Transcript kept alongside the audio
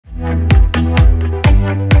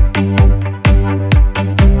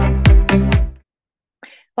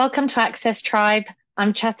Welcome to Access Tribe.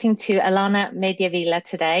 I'm chatting to Alana Mediavilla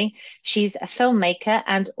today. She's a filmmaker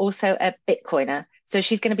and also a Bitcoiner. So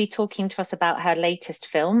she's going to be talking to us about her latest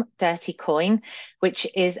film, Dirty Coin, which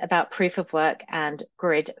is about proof of work and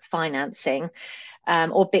grid financing,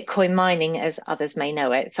 or Bitcoin mining, as others may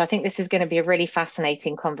know it. So I think this is going to be a really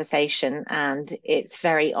fascinating conversation, and it's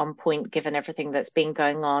very on point given everything that's been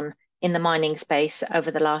going on in the mining space over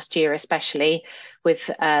the last year, especially with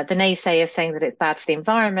the naysayers saying that it's bad for the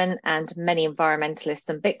environment, and many environmentalists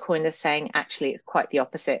and Bitcoiners saying actually it's quite the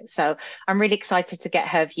opposite. So I'm really excited to get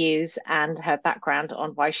her views and her background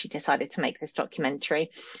on why she decided to make this documentary.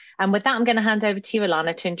 And with that, I'm going to hand over to you,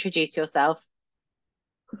 Alana, to introduce yourself.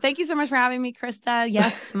 Thank you so much for having me, Krista.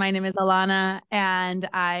 Yes, my name is Alana, and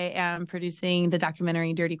I am producing the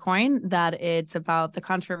documentary Dirty Coin. That it's about the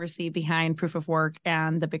controversy behind proof of work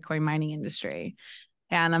and the Bitcoin mining industry.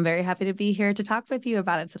 And I'm very happy to be here to talk with you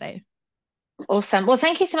about it today. Awesome. Well,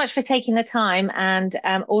 thank you so much for taking the time, and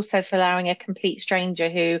also for allowing a complete stranger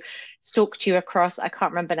who stalked you across, I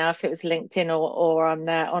can't remember now if it was LinkedIn or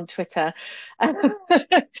on Twitter,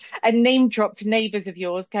 and name dropped neighbors of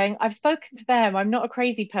yours going, I've spoken to them. I'm not a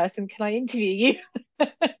crazy person. Can I interview you?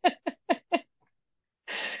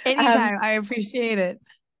 Um, Anytime. I appreciate it.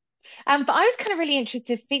 but I was kind of really interested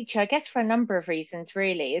to speak to you, I guess, for a number of reasons,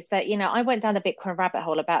 really, is that, I went down the Bitcoin rabbit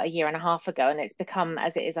hole about a year and a half ago, and it's become,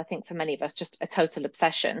 as it is, I think, for many of us, just a total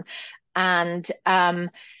obsession. And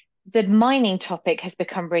the mining topic has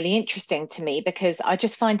become really interesting to me because I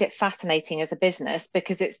just find it fascinating as a business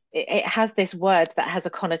because it has this word that has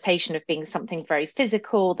a connotation of being something very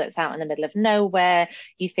physical that's out in the middle of nowhere.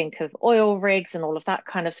 You think of oil rigs and all of that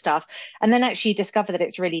kind of stuff. And then actually you discover that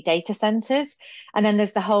it's really data centers. And then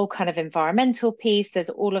there's the whole kind of environmental piece.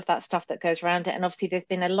 There's all of that stuff that goes around it. And obviously there's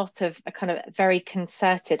been a lot of a kind of very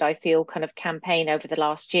concerted, I feel, kind of campaign over the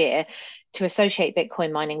last year to associate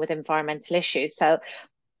Bitcoin mining with environmental issues. So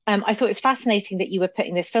I thought it was fascinating that you were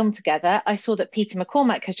putting this film together. I saw that Peter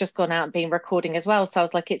McCormack has just gone out and been recording as well. So I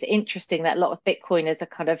was like, it's interesting that a lot of Bitcoiners are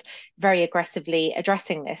kind of very aggressively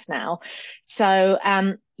addressing this now. So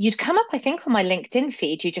you'd come up, I think, on my LinkedIn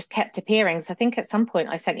feed. You just kept appearing. So I think at some point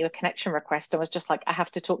I sent you a connection request and was just like, I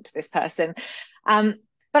have to talk to this person. Um,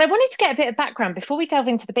 but I wanted to get a bit of background before we delve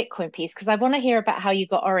into the Bitcoin piece, because I want to hear about how you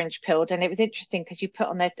got orange pilled. And it was interesting because you put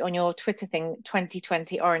on there on your Twitter thing,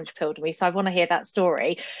 2020 orange pilled me. So I want to hear that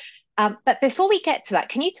story. But before we get to that,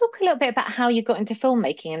 can you talk a little bit about how you got into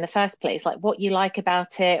filmmaking in the first place? Like what you like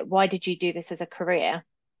about it? Why did you do this as a career?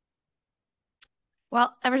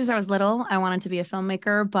 Well, ever since I was little, I wanted to be a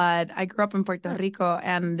filmmaker, but I grew up in Puerto Hmm. Rico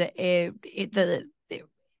and I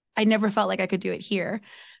never felt like I could do it here.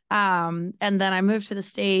 And then I moved to the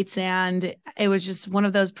States, and it was just one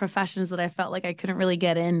of those professions that I felt like I couldn't really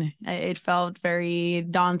get in. It felt very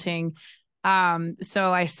daunting.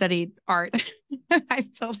 So I studied art. I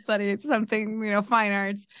still studied something, fine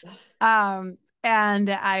arts. And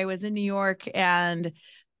I was in New York, and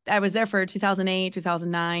I was there for 2008,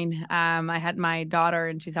 2009. I had my daughter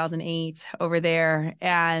in 2008 over there,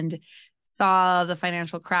 and saw the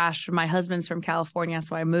financial crash. My husband's from California,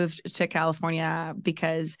 so I moved to California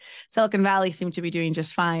because Silicon Valley seemed to be doing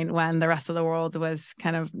just fine when the rest of the world was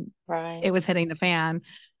Right. it was hitting the fan.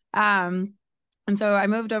 Um, and so I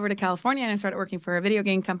moved over to California, and I started working for a video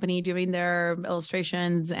game company doing their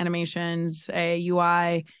illustrations, animations,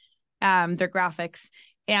 UI, their graphics.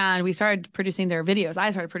 And we started producing their videos.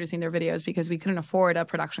 I started producing their videos because we couldn't afford a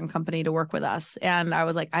production company to work with us. And I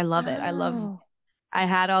was like, I love it. Oh, I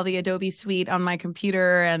had all the Adobe suite on my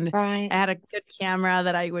computer, and right. I had a good camera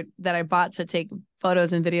that I bought to take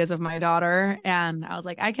photos and videos of my daughter. And I was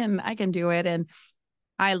like, I can do it. And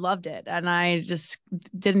I loved it. And I just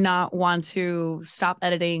did not want to stop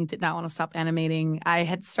editing, did not want to stop animating. I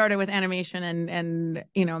had started with animation,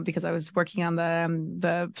 and because I was working on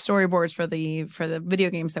the storyboards for the video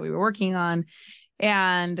games that we were working on.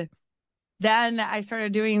 And then I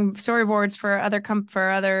started doing storyboards for other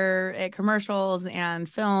commercials and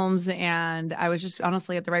films, and I was just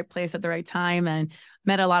honestly at the right place at the right time, and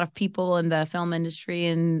met a lot of people in the film industry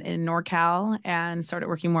in NorCal, and started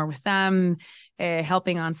working more with them,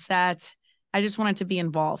 helping on set. I just wanted to be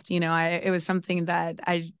involved. It was something that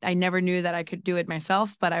I never knew that I could do it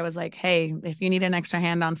myself, but I was like, hey, if you need an extra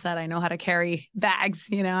hand on set, I know how to carry bags.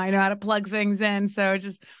 I know how to plug things in, so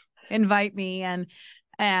just invite me. And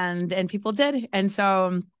people did. And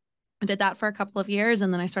so I did that for a couple of years,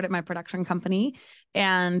 and then I started my production company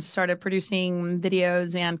and started producing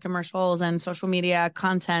videos and commercials and social media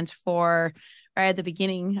content for right at the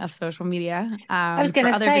beginning of social media, I was going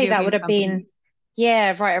for to other say video that would game have been, companies.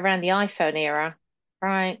 yeah, right around the iPhone era.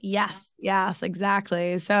 Right. Yes,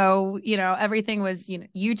 exactly. So, everything was,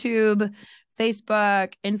 YouTube,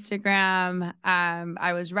 Facebook, Instagram.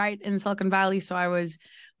 I was right in Silicon Valley, so I was,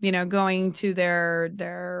 going to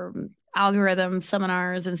their algorithm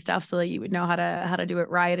seminars and stuff so that you would know how to do it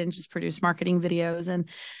right and just produce marketing videos. And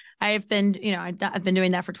I've been, I've been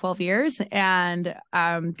doing that for 12 years and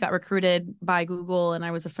got recruited by Google, and I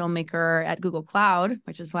was a filmmaker at Google Cloud,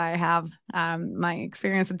 which is why I have my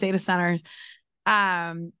experience with data centers.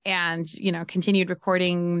 And continued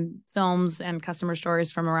recording films and customer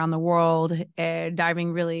stories from around the world,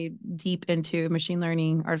 diving really deep into machine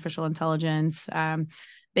learning, artificial intelligence,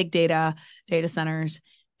 big data centers.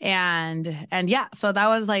 And yeah, so that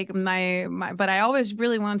was like my but I always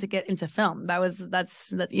really wanted to get into film.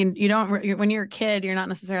 That you don't, when you're a kid, you're not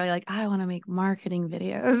necessarily like, I want to make marketing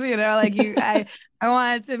videos, like I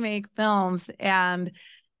wanted to make films. And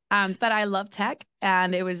but I love tech,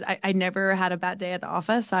 and I never had a bad day at the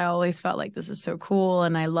office. I always felt like this is so cool,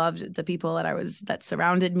 and I loved the people that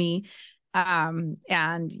surrounded me. And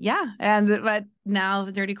yeah, but now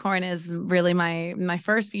The Dirty Corn is really my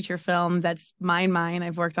first feature film that's mine.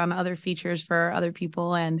 I've worked on other features for other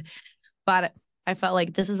people, but I felt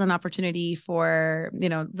like this is an opportunity for,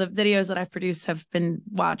 the videos that I've produced have been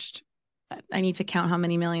watched. I need to count how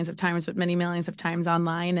many millions of times, but many millions of times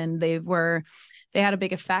online, and they had a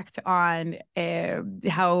big effect on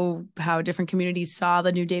how different communities saw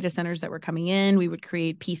the new data centers that were coming in. We would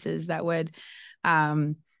create pieces that would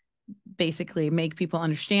basically make people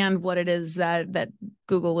understand what it is that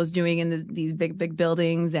Google was doing in these big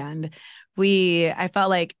buildings. And I felt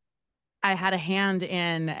like I had a hand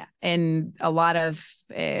in a lot of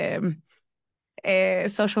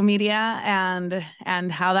social media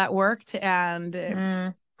and how that worked,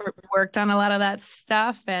 and worked on a lot of that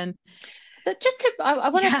stuff. And so just to, I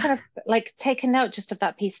want to yeah. kind of like take a note just of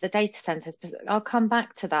that piece of the data centers, because I'll come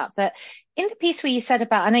back to that. But in the piece where you said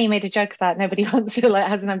about, I know you made a joke about nobody wants to like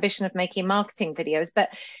has an ambition of making marketing videos, but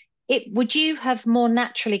would you have more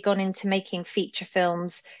naturally gone into making feature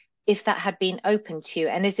films if that had been open to you?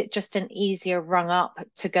 And is it just an easier rung up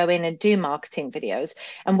to go in and do marketing videos?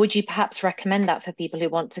 And would you perhaps recommend that for people who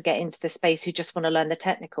want to get into the space, who just want to learn the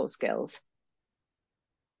technical skills?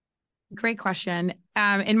 Great question.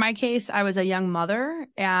 In my case, I was a young mother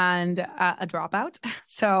and a dropout.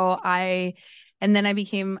 And then I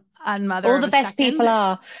became a mother All of the a best people second.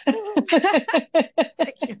 are.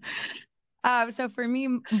 Thank you. So for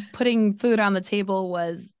me, putting food on the table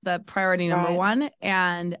was the priority number Right. one.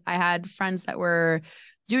 And I had friends that were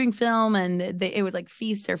doing film, and it was like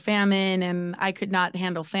feast or famine, and I could not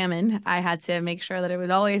handle famine. I had to make sure that it was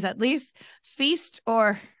always at least feast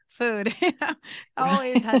or food.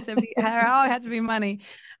 Always had to be, always had to be money.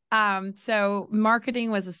 So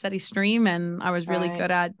marketing was a steady stream, and I was really Right.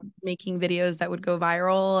 good at making videos that would go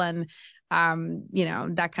viral, and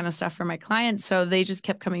that kind of stuff for my clients. So they just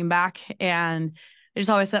kept coming back, and I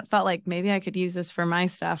just always felt like maybe I could use this for my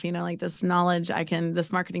stuff, like this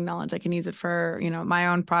marketing knowledge, I can use it for, my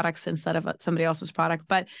own products instead of somebody else's product.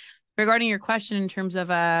 But regarding your question, in terms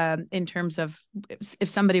of if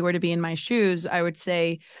somebody were to be in my shoes, I would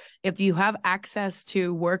say, if you have access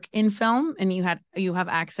to work in film and you have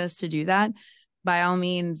access to do that, by all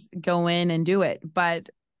means, go in and do it.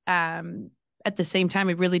 But at the same time,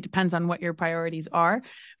 it really depends on what your priorities are.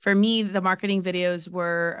 For me, the marketing videos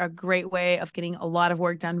were a great way of getting a lot of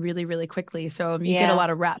work done really, really quickly. So you get a Yeah.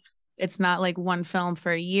 lot of reps. It's not like one film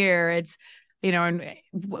for a year. It's, and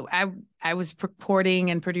I was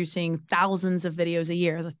reporting and producing thousands of videos a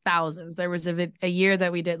year, the thousands. There was a year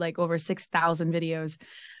that we did like over 6,000 videos.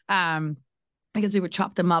 Because we would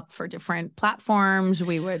chop them up for different platforms.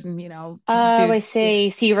 We would, Oh, do, I see.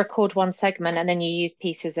 So you record one segment and then you use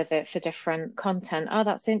pieces of it for different content. Oh,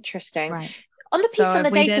 that's interesting. right. On the piece So on the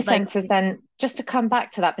if we data did like, centers, then just to come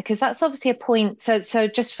back to that, because that's obviously a point. So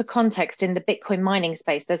just for context, in the Bitcoin mining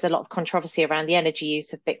space, there's a lot of controversy around the energy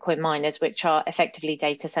use of Bitcoin miners, which are effectively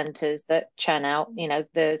data centers that churn out,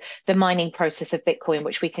 the mining process of Bitcoin,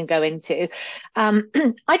 which we can go into.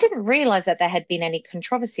 I didn't realize that there had been any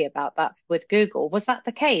controversy about that with Google. Was that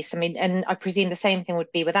the case? I mean, and I presume the same thing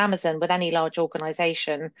would be with Amazon, with any large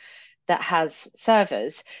organization that has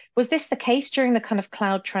servers. Was this the case during the kind of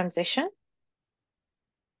cloud transition?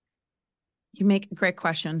 you make great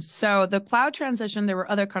questions. So the cloud transition, there were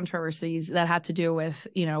other controversies that had to do with,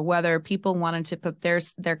 whether people wanted to put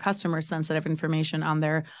their customer sensitive information on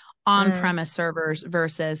their on-premise servers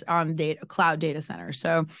versus on cloud data centers.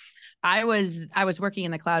 So I was working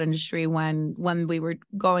in the cloud industry when we were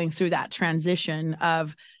going through that transition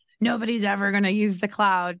of nobody's ever going to use the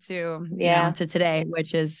cloud to Yeah. to today,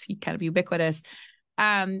 which is kind of ubiquitous.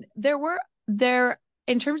 There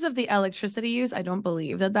in terms of the electricity use, I don't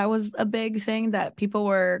believe that that was a big thing that people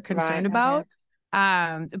were Right. concerned Okay. about.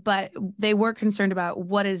 But they were concerned about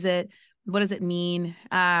what is it? What does it mean?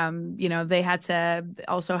 They had to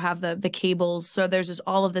also have the cables. So there's just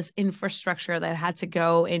all of this infrastructure that had to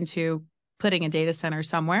go into putting a data center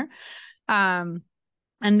somewhere. Um,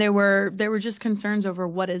 and there were just concerns over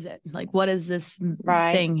what is it? Like, what is this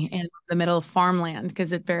Right. thing in the middle of farmland?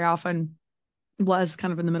 Because it very often was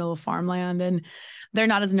kind of in the middle of farmland, and they're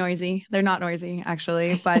not as noisy. They're not noisy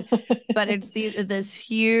actually, but it's this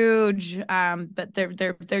huge but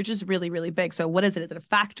they're just really, really big. So what is it? Is it a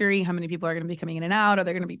factory? How many people are going to be coming in and out? Are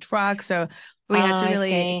there going to be trucks? So Oh, we had to I really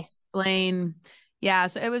see. explain. Yeah,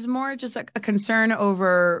 so it was more just a concern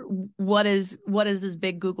over what is this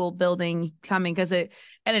big Google building coming, because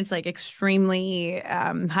it's like extremely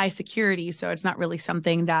high security, so it's not really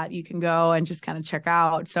something that you can go and just kind of check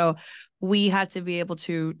out. So we had to be able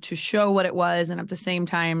to show what it was, and at the same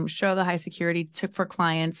time show the high security for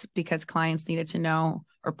clients, because clients needed to know,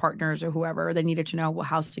 or partners or whoever, they needed to know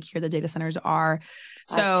how secure the data centers are.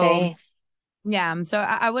 I So see. yeah, so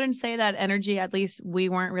I wouldn't say that energy, at least we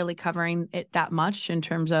weren't really covering it that much in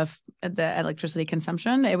terms of the electricity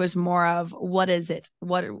consumption. It was more of what is it?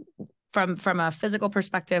 What from a physical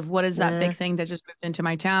perspective, what is that big Mm. thing that just moved into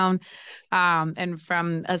my town? And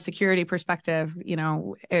from a security perspective,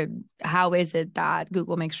 how is it that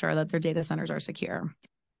Google makes sure that their data centers are secure?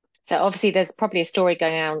 So obviously, there's probably a story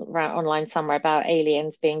going on around online somewhere about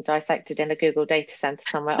aliens being dissected in a Google data center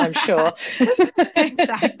somewhere, I'm sure.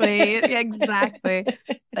 Exactly, exactly.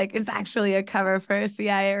 Like it's actually a cover for a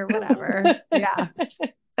CIA or whatever. Yeah.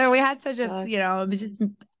 So we had to just,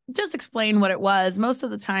 God. just explain what it was. Most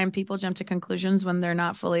of the time, people jump to conclusions when they're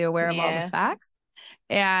not fully aware of all the Yeah. facts.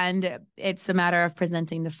 And it's a matter of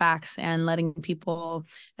presenting the facts and letting people,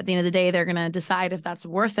 at the end of the day, they're going to decide if that's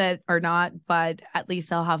worth it or not, but at least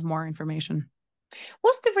they'll have more information.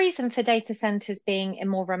 What's the reason for data centers being in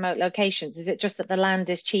more remote locations? Is it just that the land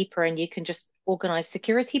is cheaper and you can just organize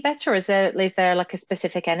security better? Or is there like a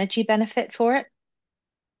specific energy benefit for it?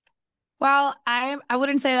 Well, I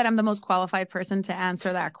wouldn't say that I'm the most qualified person to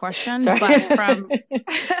answer that question, Sorry. but from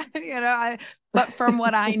but from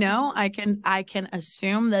what I know, I can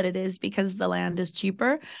assume that it is because the land is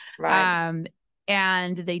cheaper. Right. Um,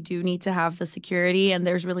 and they do need to have the security, and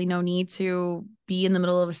there's really no need to be in the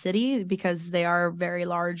middle of a city because they are very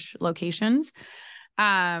large locations.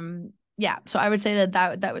 Yeah, so I would say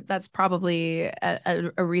that's probably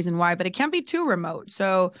a reason why, but it can't be too remote.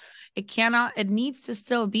 So it needs to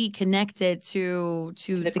still be connected to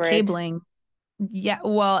To the the grid. cabling. Yeah,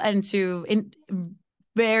 well, and to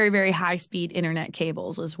very, very high speed internet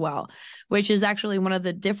cables as well, which is actually one of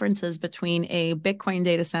the differences between a Bitcoin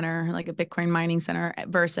data center, like a Bitcoin mining center,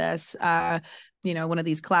 versus one of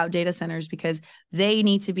these cloud data centers, because they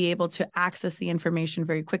need to be able to access the information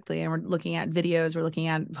very quickly. And we're looking at videos, we're looking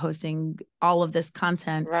at hosting all of this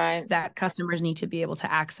content Right. that customers need to be able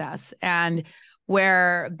to access. And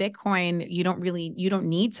where Bitcoin, you don't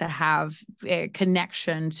need to have a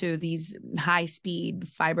connection to these high speed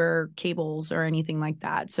fiber cables or anything like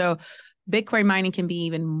that. So Bitcoin mining can be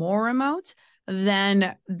even more remote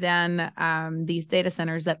than these data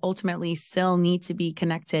centers that ultimately still need to be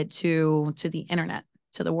connected to the internet,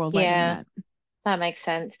 to the worldwide Yeah, internet. that makes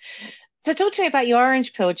sense. So talk to me about your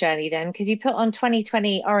orange pill journey then, because you put on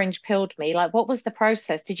 2020 orange pilled me. Like, what was the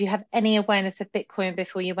process? Did you have any awareness of Bitcoin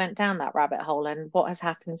before you went down that rabbit hole, and what has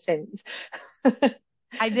happened since?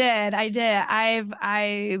 I did.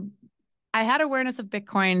 I had awareness of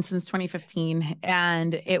Bitcoin since 2015,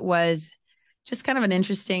 and it was just kind of an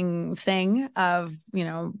interesting thing of,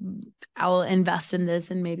 I'll invest in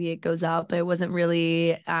this and maybe it goes up. It wasn't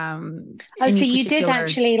really Oh, so any you did particular.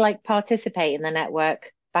 actually like participate in the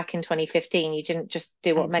network back in 2015. You didn't just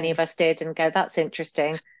do I what many of did. us did and go, that's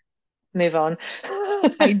interesting, move on.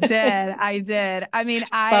 I did. I did. I mean,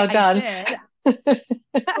 Well I done. did.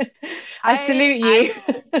 I I salute I you.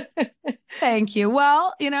 was Thank you.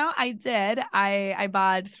 Well, I did. I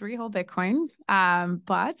bought 3 whole Bitcoin.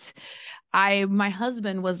 But my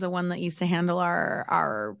husband was the one that used to handle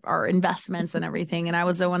our investments and everything. And I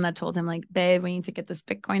was the one that told him, like, babe, we need to get this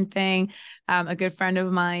Bitcoin thing. A good friend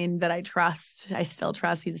of mine that I still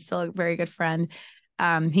trust, he's still a very good friend.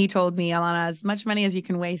 He told me, Alana, as much money as you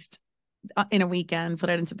can waste in a weekend, put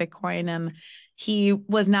it into Bitcoin. And he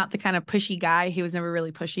was not the kind of pushy guy. He was never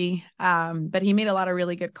really pushy. But he made a lot of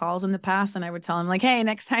really good calls in the past. And I would tell him, like, hey,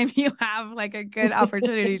 next time you have like a good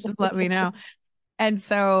opportunity, just let me know. And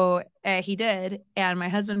so he did. And my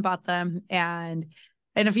husband bought them. And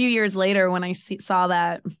a few years later, when I saw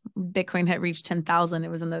that Bitcoin had reached 10,000. It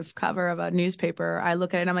was in the cover of a newspaper. I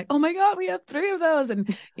look at it and I'm like, oh my God, we have 3 of those.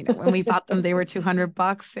 And, when we bought them, they were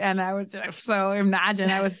 $200. And I was so imagine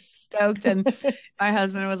I was stoked. And my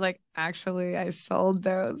husband was like, actually, I sold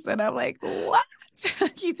those. And I'm like, what?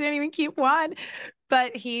 You didn't even keep one.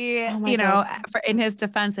 But he, Oh my God. in his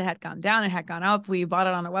defense, it had gone down, it had gone up. We bought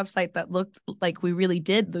it on a website that looked like we really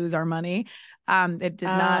did lose our money. It did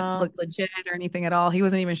not Uh, look legit or anything at all. He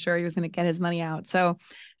wasn't even sure he was going to get his money out. So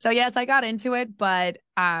yes, I got into it, but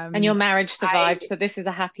and your marriage I survived, so this is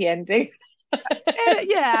a happy ending.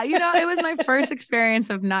 yeah, it was my first experience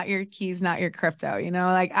of not your keys, not your crypto.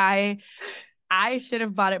 Like I should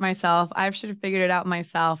have bought it myself. I should have figured it out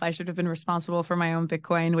myself. I should have been responsible for my own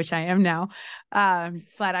Bitcoin, which I am now.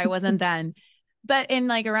 But I wasn't then. But in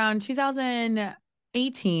like around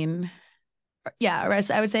 2018, yeah,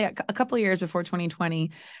 I would say a couple of years before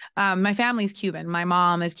 2020, my family's Cuban. My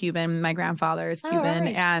mom is Cuban. My grandfather is All Cuban.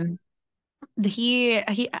 right. And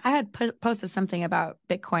I had posted something about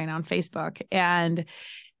Bitcoin on Facebook, and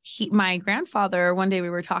my grandfather, one day we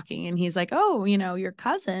were talking and he's like, oh, your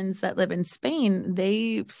cousins that live in Spain,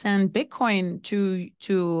 they send Bitcoin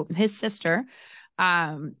to his sister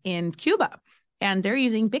in Cuba. And they're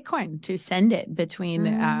using Bitcoin to send it between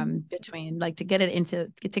like to get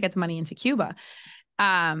the money into Cuba.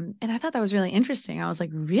 And I thought that was really interesting. I was like,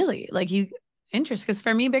 really? Like interest? Because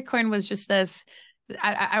for me, Bitcoin was just this.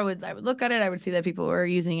 I would look at it. I would see that people were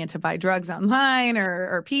using it to buy drugs online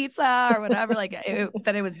or pizza or whatever.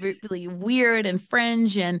 That it was really weird and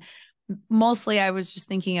fringe. And mostly I was just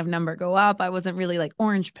thinking of number go up. I wasn't really like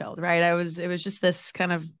orange pilled, right? It was just this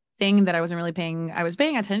kind of thing that I wasn't really I was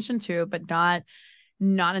paying attention to, but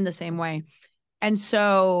not in the same way. And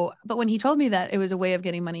so, but when he told me that it was a way of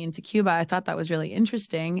getting money into Cuba, I thought that was really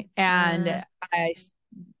interesting. Mm,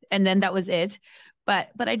 And then that was it.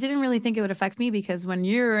 But I didn't really think it would affect me, because when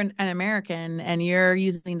you're an American and you're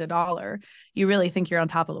using the dollar, you really think you're on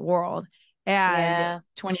top of the world. And yeah.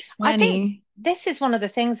 I think 2020, this is one of the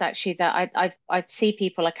things actually that I see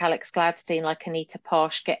people like Alex Gladstein, like Anita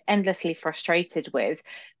Posh, get endlessly frustrated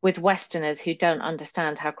with Westerners who don't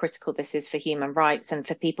understand how critical this is for human rights and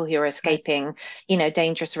for people who are right, escaping,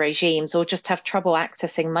 dangerous regimes or just have trouble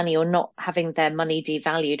accessing money or not having their money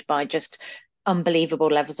devalued by just unbelievable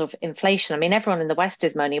levels of inflation. I mean, everyone in the West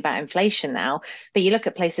is moaning about inflation now, but you look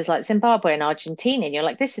at places like Zimbabwe and Argentina, and you're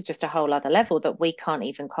like, this is just a whole other level that we can't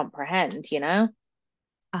even comprehend, 100%.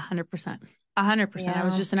 100%. I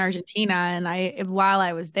was Yeah. just in Argentina, and while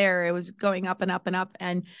I was there, it was going up and up and up.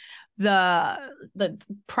 And the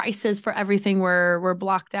prices for everything were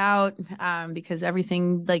blocked out, because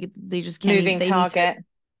everything, like, they just can't even, Moving they need to, target.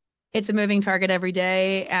 it's a moving target every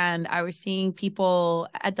day. And I was seeing people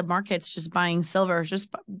at the markets just buying silver, just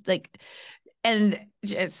like, and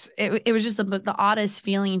it was just the oddest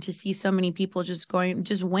feeling to see so many people just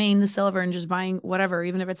weighing the silver and just buying whatever,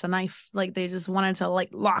 even if it's a knife. Like, they just wanted to like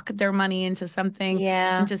lock their money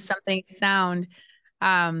Yeah. into something sound.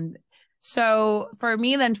 So for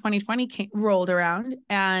me, then 2020 rolled around,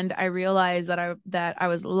 and I realized that I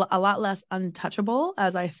was a lot less untouchable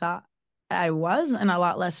as I thought I was, and a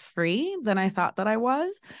lot less free than I thought that I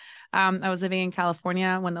was. I was living in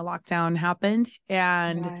California when the lockdown happened,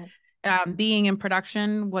 and Right. being in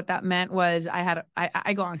production, what that meant was I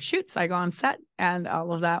go on shoots, I go on set, and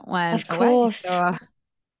all of that went Of away. So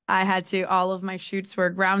course. all of my shoots were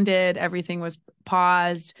grounded, everything was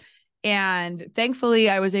paused. And thankfully,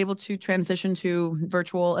 I was able to transition to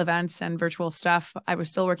virtual events and virtual stuff. I was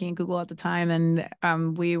still working at Google at the time,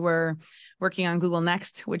 and we were working on Google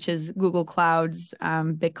Next, which is Google Cloud's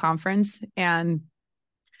big conference. And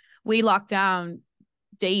we locked down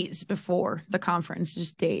days before the conference,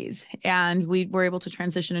 just days. And we were able to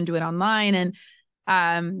transition and do it online.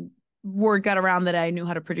 And word got around that I knew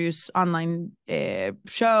how to produce online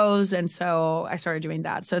shows. And so I started doing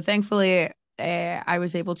that. So thankfully, I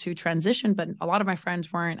was able to transition, but a lot of my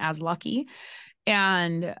friends weren't as lucky.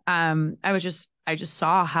 And I just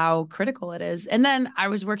saw how critical it is. And then I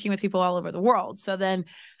was working with people all over the world. So then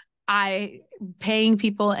paying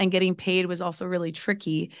people and getting paid was also really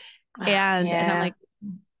tricky. And I'm Yeah. like,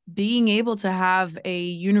 being able to have a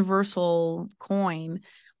universal coin,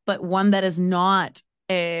 but one that is not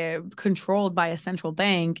controlled by a central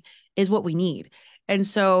bank, is what we need.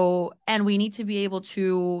 And we need to be able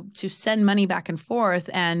to send money back and forth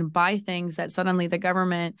and buy things that suddenly the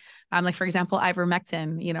government, like for example,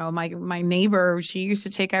 ivermectin. My neighbor, she used to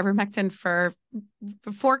take ivermectin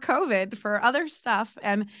before COVID for other stuff,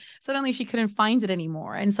 and suddenly she couldn't find it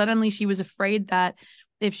anymore. And suddenly she was afraid that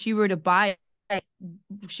if she were to buy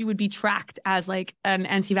she would be tracked as like an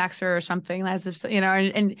anti-vaxxer or something, as if,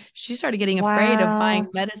 and she started getting afraid of buying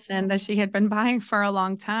Wow. medicine that she had been buying for a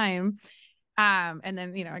long time. And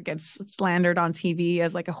then, it gets slandered on TV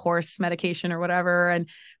as like a horse medication or whatever. And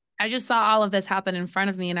I just saw all of this happen in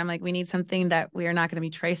front of me. And I'm like, we need something that we are not going to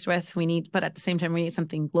be traced with. But at the same time, we need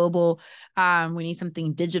something global. We need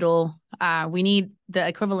something digital. We need the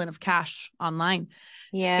equivalent of cash online.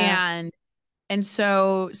 Yeah. And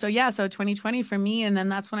so 2020 for me. And then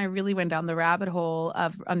that's when I really went down the rabbit hole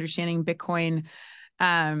of understanding Bitcoin.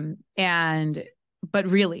 But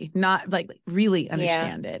really not like really Yeah.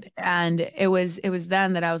 understand it. And it was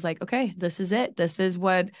then that I was like, okay, this is it. This is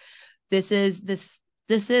what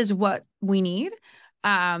we need.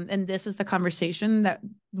 And this is the conversation that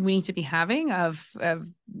we need to be having of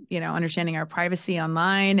understanding our privacy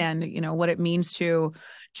online, and what it means to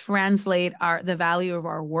translate the value of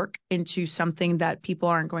our work into something that people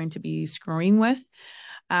aren't going to be screwing with,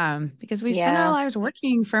 because we spend our Yeah. lives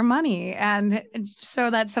working for money, and so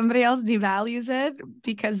that somebody else devalues it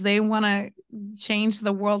because they want to change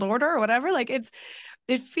the world order or whatever. Like it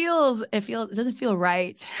doesn't feel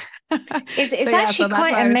right. It's So it's yeah, actually so that's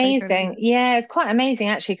quite why I was like, amazing. Yeah, it's quite amazing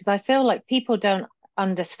actually, because I feel like people don't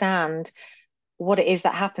understand what it is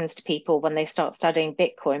that happens to people when they start studying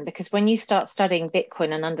Bitcoin. Because when you start studying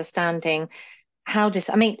Bitcoin and understanding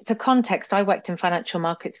I mean, for context, I worked in financial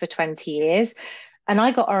markets for 20 years. And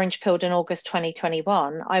I got orange pilled in August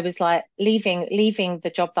 2021. I was like leaving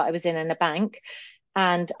the job that I was in a bank.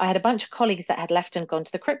 And I had a bunch of colleagues that had left and gone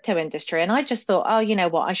to the crypto industry. And I just thought, oh, you know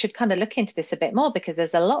what? I should kind of look into this a bit more, because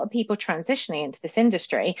there's a lot of people transitioning into this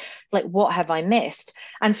industry. Like, what have I missed?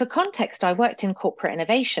 And for context, I worked in corporate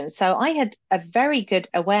innovation. So I had a very good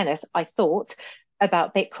awareness, I thought,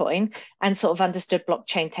 about Bitcoin, and sort of understood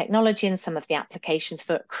blockchain technology and some of the applications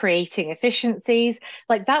for creating efficiencies.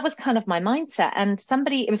 Like, that was kind of my mindset. And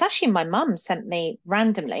it was actually my mum sent me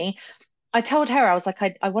randomly. I told her, I was like,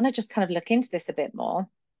 I want to just kind of look into this a bit more.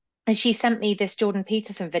 And she sent me this Jordan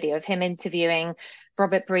Peterson video of him interviewing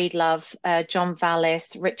Robert Breedlove, John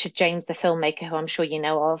Vallis, Richard James, the filmmaker, who I'm sure you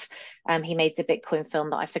know of. He made the Bitcoin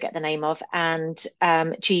film that I forget the name of, and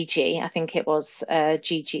Gigi, I think it was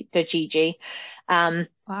Gigi. Um,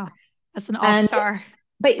 wow, that's an and all-star.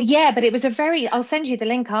 but yeah, but it was I'll send you the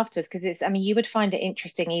link afterwards, because I mean, you would find it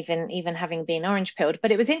interesting, even having been orange pilled.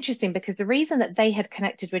 But it was interesting because the reason that they had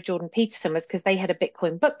connected with Jordan Peterson was because they had a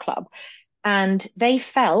Bitcoin book club. And they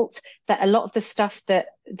felt that a lot of the stuff that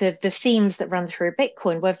the themes that run through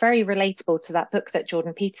Bitcoin were very relatable to that book that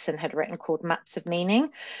Jordan Peterson had written called Maps of Meaning.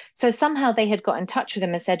 So somehow they had got in touch with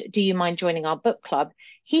him and said, do you mind joining our book club?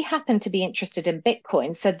 He happened to be interested in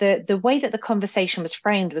Bitcoin. So the way that the conversation was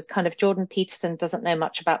framed was kind of, Jordan Peterson doesn't know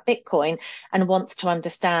much about Bitcoin and wants to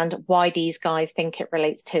understand why these guys think it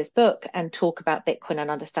relates to his book, and talk about Bitcoin and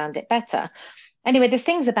understand it better. Anyway, this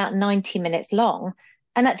thing's about 90 minutes long.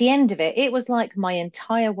 And at the end of it, it was like my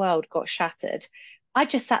entire world got shattered. I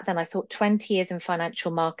just sat there and I thought, 20 years in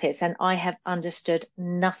financial markets and I have understood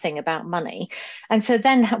nothing about money. And so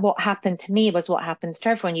then what happened to me was what happens to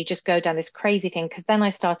everyone. You just go down this crazy thing. Because then I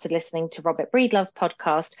started listening to Robert Breedlove's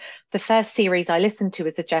podcast. The first series I listened to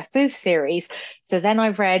was the Jeff Booth series. So then I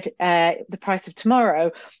read The Price of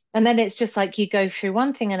Tomorrow. And then it's just like you go through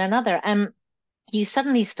one thing and another. And you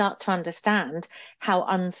suddenly start to understand how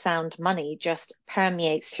unsound money just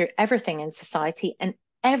permeates through everything in society, and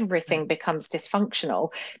everything becomes dysfunctional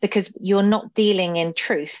because you're not dealing in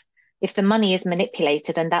truth. If the money is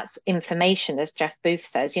manipulated, and that's information, as Jeff Booth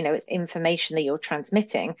says, it's information that you're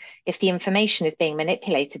transmitting. If the information is being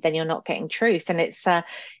manipulated, then you're not getting truth. And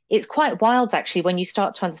it's quite wild, actually, when you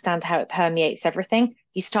start to understand how it permeates everything.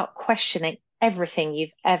 You start questioning everything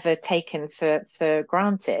you've ever taken for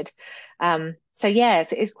granted. So yeah,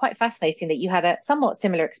 it's quite fascinating that you had a somewhat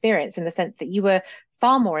similar experience, in the sense that you were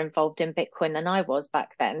far more involved in Bitcoin than I was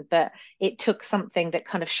back then, but it took something that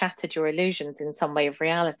kind of shattered your illusions in some way of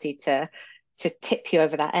reality to tip you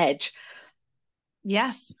over that edge.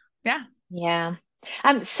 Yes. Yeah. Yeah.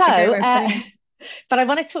 It's a great way of putting it. But I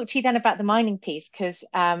want to talk to you then about the mining piece, because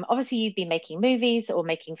obviously you've been making movies or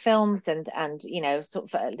making films, and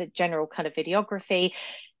sort of the general kind of videography.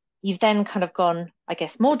 You've then kind of gone, I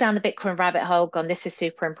guess, more down the Bitcoin rabbit hole, gone, this is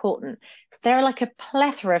super important. There are like a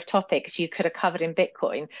plethora of topics you could have covered in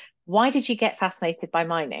Bitcoin. Why did you get fascinated by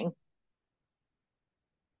mining?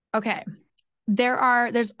 Okay.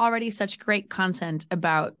 There's already such great content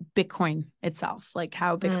about Bitcoin itself, like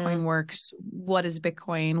how Mm, Bitcoin works, what is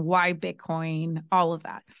Bitcoin, why Bitcoin, all of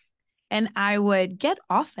that. And I would get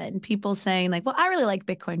often people saying like, well, I really like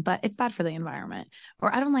Bitcoin, but it's bad for the environment,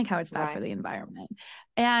 or I don't like how it's bad for Right. the environment.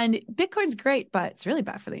 And Bitcoin's great, but it's really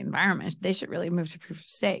bad for the environment. They should really move to proof of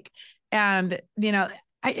stake. And,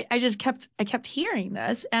 I kept hearing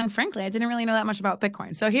this. And frankly, I didn't really know that much about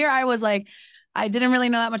Bitcoin. So here I was like, I didn't really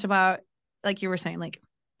know that much about, like you were saying, like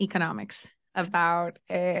economics, about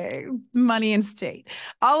money and state,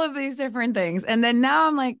 all of these different things. And then now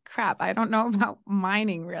I'm like, crap, I don't know about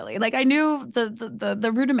mining really. Like I knew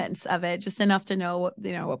the rudiments of it, just enough to know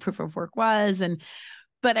what proof of work was,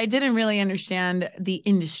 but I didn't really understand the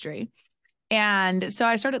industry. And so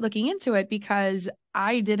I started looking into it because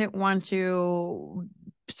I didn't want to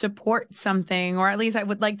support something, or at least I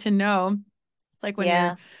would like to know. It's like when you're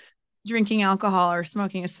Yeah. drinking alcohol or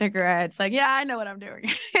smoking a cigarette. It's like, yeah, I know what I'm doing.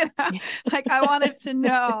 Like I wanted to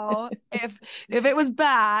know if it was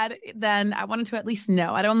bad, then I wanted to at least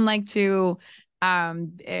know. I don't like to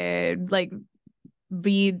like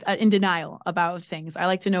be in denial about things. I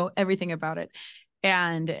like to know everything about it.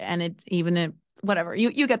 And it even it whatever,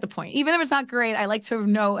 you get the point. Even if it's not great, I like to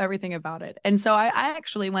know everything about it. And so I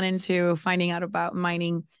actually went into finding out about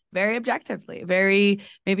mining very objectively. Very,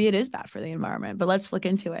 maybe it is bad for the environment, but let's look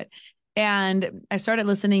into it. And I started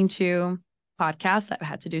listening to podcasts that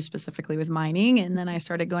had to do specifically with mining. And then I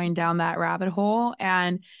started going down that rabbit hole.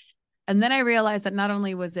 And then I realized that not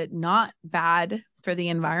only was it not bad for the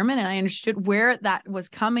environment, and I understood where that was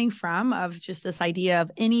coming from, of just this idea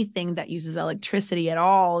of anything that uses electricity at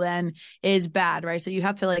all then is bad, right? So you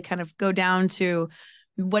have to like kind of go down to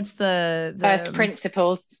what's First the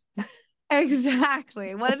principles.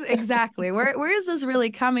 exactly, where is this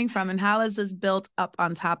really coming from, and how is this built up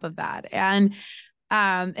on top of that? And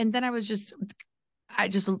then I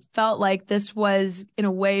just felt like this was in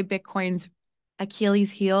a way Bitcoin's Achilles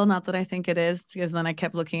heel. Not that I think it is, because then I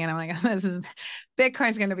kept looking and I'm like,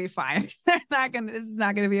 Bitcoin's going to be fine. This is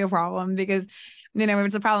not going to be a problem, because, if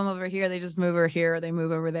it's a problem over here, they just move over here, or they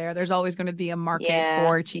move over there. There's always going to be a market Yeah.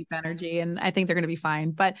 for cheap energy. And I think they're going to be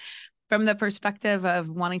fine. But from the perspective of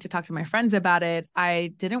wanting to talk to my friends about it,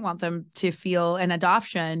 I didn't want them to feel an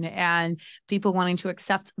adoption and people wanting to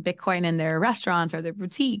accept Bitcoin in their restaurants or their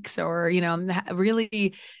boutiques, or,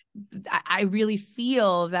 really, I really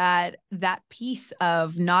feel that piece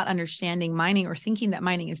of not understanding mining or thinking that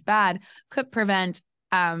mining is bad could prevent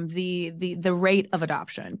the rate of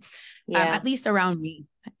adoption, Yeah. at least around me.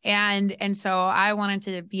 And so I wanted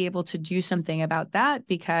to be able to do something about that,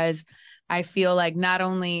 because I feel like not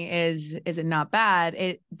only is it not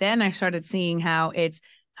bad, then I started seeing how it's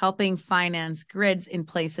helping finance grids in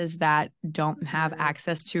places that don't have Mm.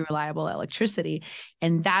 access to reliable electricity.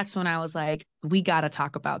 And that's when I was like, we got to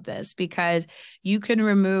talk about this, because you can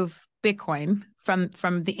remove Bitcoin from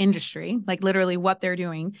the industry, like literally what they're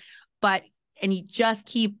doing, and you just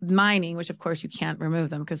keep mining, which of course you can't remove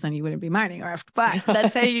them because then you wouldn't be mining. But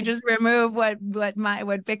let's say you just remove what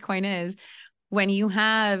Bitcoin is. When you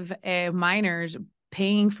have miners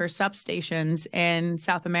paying for substations in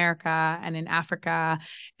South America and in Africa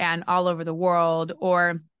and all over the world,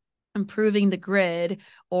 or improving the grid,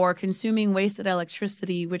 or consuming wasted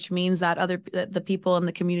electricity, which means that the people in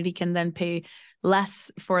the community can then pay less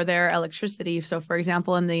for their electricity. So for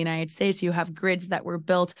example, in the United States, you have grids that were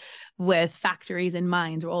built with factories in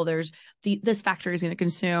mind. Well, this factory is going to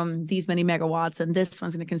consume these many megawatts, and this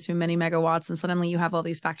one's going to consume many megawatts. And suddenly you have all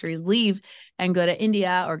these factories leave and go to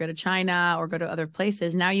India or go to China or go to other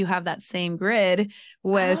places. Now you have that same grid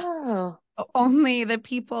with Oh, only the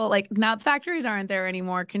people, like now factories aren't there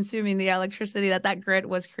anymore consuming the electricity that grid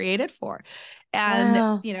was created for. And,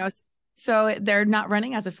 wow. so they're not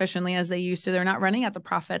running as efficiently as they used to. They're not running at the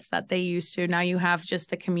profits that they used to. Now you have just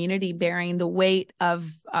the community bearing the weight of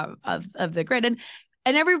the grid. And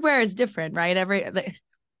everywhere is different, right?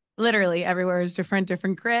 Literally everywhere is different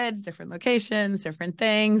grids, different locations, different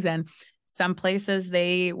things. And some places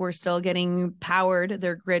they were still getting powered.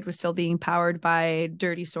 Their grid was still being powered by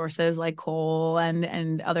dirty sources like coal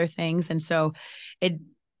and other things. And so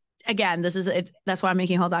again, that's why I'm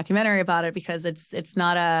making a whole documentary about it, because it's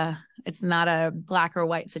not a black or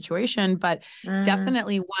white situation, but Mm.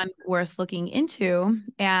 definitely one worth looking into.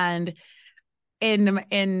 And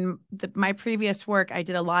in my previous work, I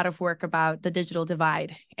did a lot of work about the digital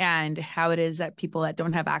divide and how it is that people that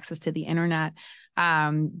don't have access to the internet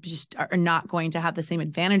just are not going to have the same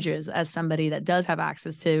advantages as somebody that does have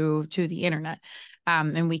access to the internet.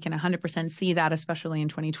 And we can 100% see that, especially in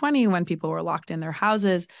 2020, when people were locked in their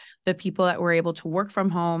houses. The people that were able to work from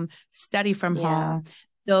home, study from Yeah. home,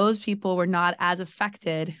 those people were not as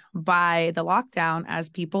affected by the lockdown as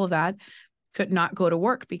people that could not go to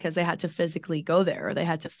work because they had to physically go there, or they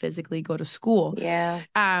had to physically go to school. Yeah.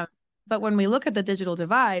 But when we look at the digital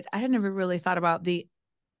divide, I had never really thought about the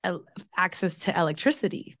access to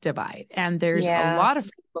electricity divide. And there's a Yeah. lot of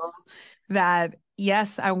people that,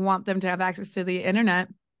 yes, I want them to have access to the internet,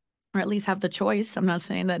 or at least have the choice. I'm not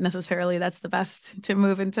saying that necessarily that's the best to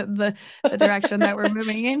move into the direction that we're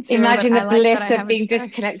moving into, but Imagine the I like that I bliss of have a being choice.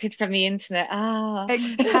 disconnected from the internet. Ah.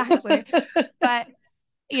 Exactly. But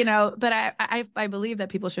but I believe that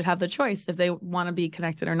people should have the choice if they want to be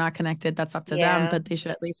connected or not connected. That's up to them, Yeah. but they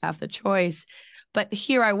should at least have the choice. But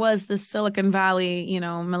here I was, the Silicon Valley,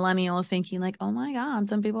 millennial, thinking like, oh my God,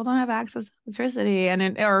 some people don't have access to electricity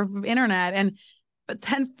or internet. But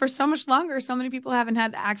then for so much longer, so many people haven't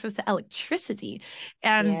had access to electricity.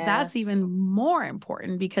 And Yeah. that's even more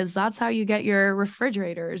important because that's how you get your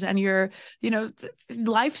refrigerators and your,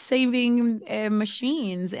 life-saving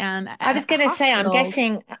machines and I was going to say, I'm hospitals.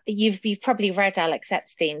 guessing you've probably read Alex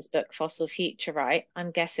Epstein's book, Fossil Future, right?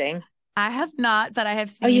 I'm guessing. I have not, but I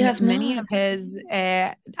have Oh, you seen have many not? of his.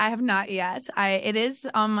 I have not yet. It is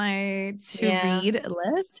on my to Yeah. read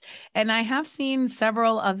list, and I have seen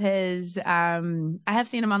several of his. I have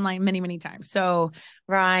sine him online many, many times. So,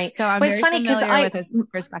 Right. so I'm Well, it's very funny because familiar with his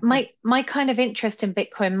perspective. my kind of interest in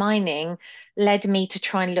Bitcoin mining led me to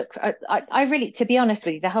try and look. I really, to be honest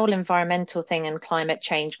with you, the whole environmental thing and climate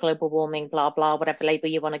change, global warming, blah blah, whatever label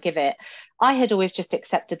you want to give it, I had always just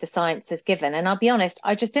accepted the science as given. And I'll be honest,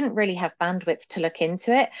 I just didn't really have bandwidth to look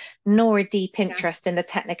into it, nor a deep Yeah. interest in the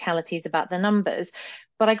technicalities about the numbers.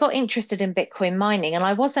 But I got interested in Bitcoin mining, and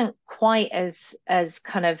I wasn't quite as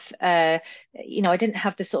kind of I didn't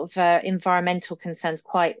have the sort of environmental concerns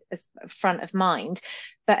quite as front of mind.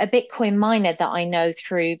 But a Bitcoin miner that I know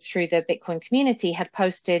through the Bitcoin community had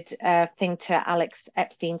posted a thing to Alex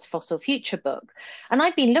Epstein's Fossil Future book. And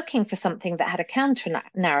I'd been looking for something that had a counter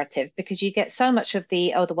narrative because you get so much of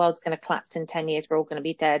the world's going to collapse in 10 years, we're all going to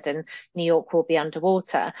be dead, and New York will be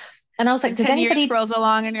underwater. And I was like, And does 10 years anybody? rolls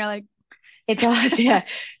along, and you're like, It does, yeah.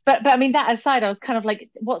 But I mean that aside, I was kind of like,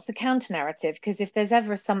 what's the counter narrative? Because if there's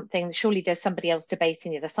ever something, surely there's somebody else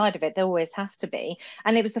debating the other side of it. There always has to be.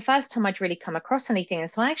 And it was the first time I'd really come across anything. And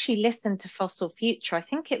so I actually listened to Fossil Future. I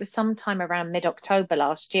think it was sometime around mid-October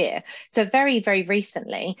last year. So very, very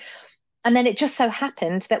recently. And then it just so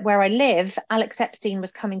happened that where I live, Alex Epstein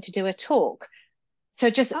was coming to do a talk. So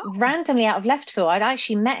just oh, randomly out of left field, I'd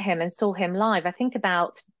actually met him and saw him live, I think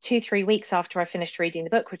about 2, 3 weeks after I finished reading the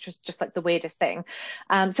book, which was just like the weirdest thing.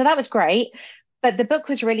 So that was great. But the book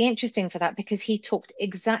was really interesting for that because he talked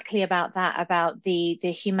exactly about that, about the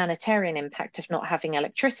humanitarian impact of not having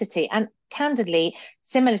electricity. And candidly,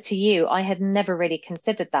 similar to you, I had never really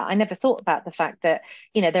considered that. I never thought about the fact that,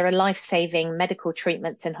 there are life-saving medical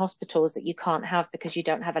treatments in hospitals that you can't have because you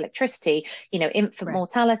don't have electricity. Infant right.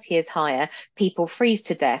 mortality is higher, people freeze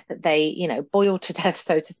to death, they, boil to death,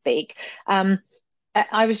 so to speak.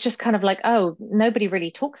 I was just kind of like, oh, nobody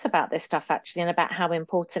really talks about this stuff actually, and about how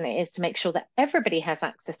important it is to make sure that everybody has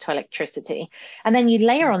access to electricity. And then you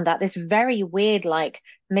layer Right. on that this very weird, like,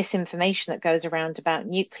 misinformation that goes around about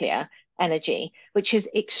nuclear energy, which is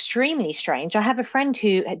extremely strange. I have a friend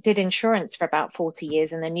who did insurance for about 40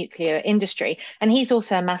 years in the nuclear industry, and he's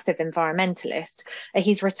also a massive environmentalist.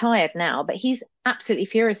 He's retired now, but he's absolutely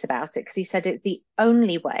furious about it because he said it's the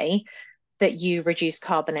only way that you reduce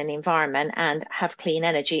carbon in the environment and have clean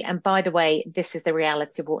energy. And by the way, this is the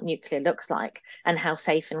reality of what nuclear looks like and how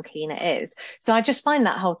safe and clean it is. So I just find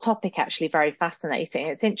that whole topic actually very fascinating.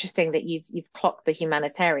 It's interesting that you've clocked the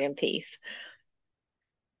humanitarian piece.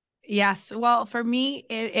 Yes. Well, for me,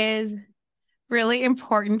 it is really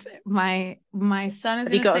important. My son is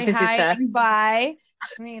Have you going to got a say hi visitor? and bye.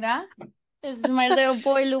 Mira, this is my little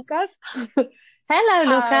boy Lucas.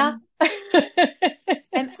 Hello, Luca. Um,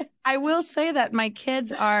 and I will say that my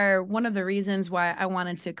kids are one of the reasons why I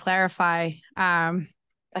wanted to clarify. I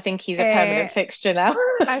think he's a Eh, permanent fixture now.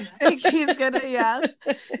 I think he's gonna, yes.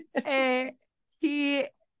 Eh, he,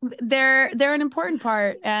 they're an important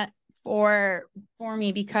part for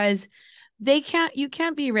me because you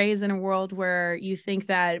can't be raised in a world where you think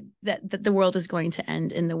that the world is going to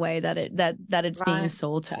end in the way that it's being Right.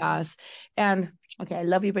 sold to us. And okay, I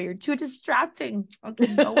love you, but you're too distracting. Okay,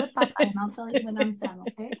 go with Papa and I'll tell you when I'm done,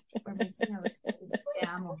 okay? We're making a recording. Te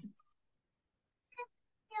amo.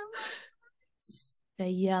 The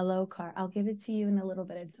yellow car. I'll give it to you in a little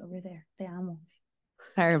bit. It's over there. Te amo.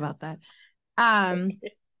 Sorry about that. Um,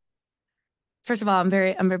 First of all,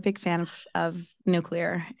 I'm a big fan of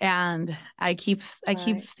nuclear, and I keep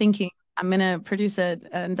Right. thinking I'm gonna produce a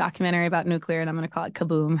documentary about nuclear, and I'm gonna call it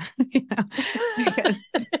Kaboom, because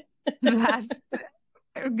that's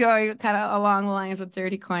going kind of along the lines with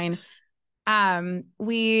Dirty Coin.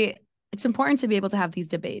 We it's important to be able to have these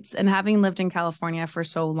debates. And having lived in California for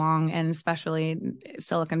so long, and especially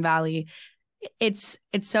Silicon Valley, it's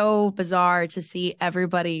so bizarre to see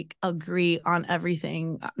everybody agree on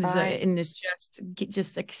everything, Right. and it's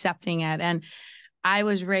just accepting it. And I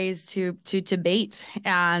was raised to debate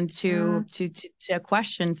and Mm, to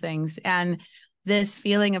question things, and this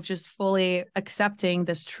feeling of just fully accepting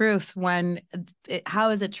this truth when how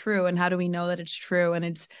is it true, and how do we know that it's true? And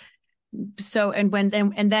it's so, and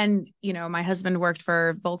then my husband worked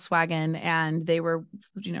for Volkswagen, and they were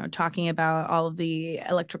talking about all of the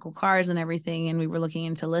electrical cars and everything, and we were looking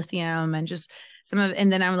into lithium and just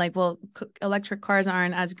and then I'm like, well, electric cars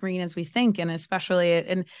aren't as green as we think, and especially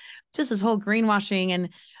and just this whole greenwashing, and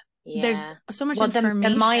there's yeah. so much Well, the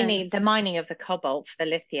information. mining of the cobalt for the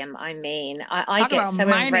lithium, I mean, I Talk get about so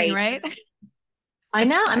mining, enraged. right? I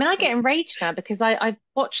know. I mean, I get Exactly. enraged now because I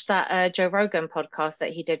watched that Joe Rogan podcast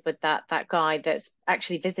that he did with that guy that's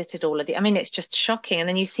actually visited all of the. I mean, it's just shocking. And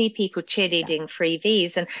then you see people Yeah. cheerleading free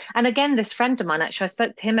V's, and again, this friend of mine actually, I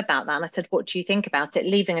spoke to him about that, and I said, "What do you think about it?"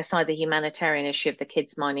 Leaving aside the humanitarian issue of the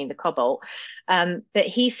kids mining the cobalt, but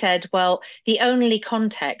he said, "Well, the only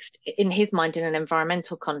context in his mind, in an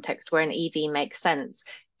environmental context, where an EV makes sense."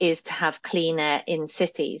 Is to have clean air in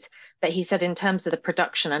cities. But he said, in terms of the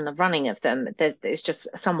production and the running of them, it's just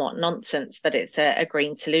somewhat nonsense that it's a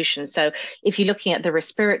green solution. So if you're looking at the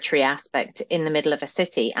respiratory aspect in the middle of a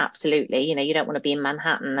city, absolutely, you don't want to be in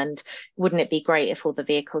Manhattan, and wouldn't it be great if all the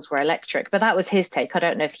vehicles were electric? But that was his take. I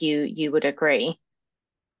don't know if you would agree.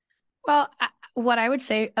 Well, what I would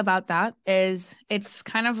say about that is it's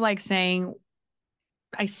kind of like saying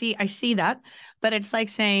I see that, but it's like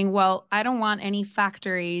saying, well, I don't want any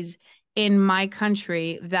factories in my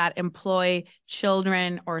country that employ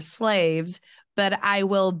children or slaves, but I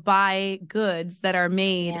will buy goods that are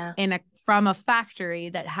made Yeah. from a factory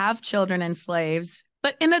that have children and slaves,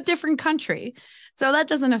 but in a different country. So that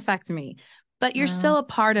doesn't affect me. But you're Mm, still a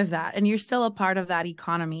part of that, and you're still a part of that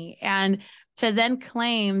economy. And to then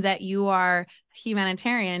claim that you are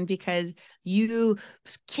humanitarian because you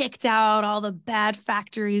kicked out all the bad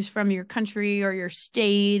factories from your country or your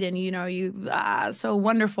state, and you so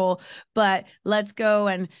wonderful, but let's go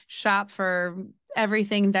and shop for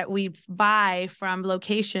everything that we buy from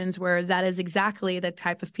locations where that is exactly the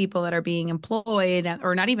type of people that are being employed,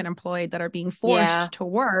 or not even employed, that are being yeah. forced to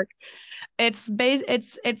work. It's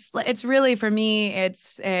really, for me,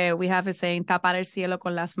 it's we have a saying, tapar el cielo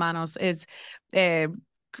con las manos. It's uh,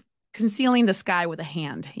 concealing the sky with a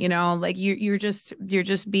hand, like you're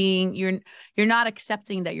just being, you're not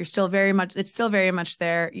accepting that you're still very much, it's still very much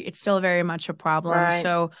there, it's still very much a problem. Right.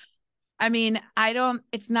 So I mean, I don't,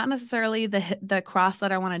 it's not necessarily the cross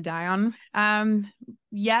that I want to die on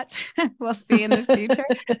yet. We'll see in the future.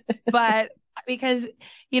 But because,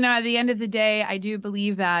 at the end of the day, I do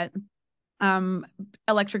believe that um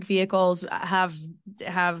electric vehicles have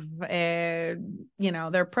their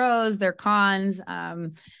pros, their cons.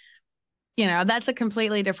 That's a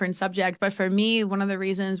completely different subject. But for me, one of the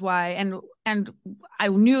reasons why, and I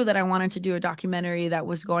knew that I wanted to do a documentary that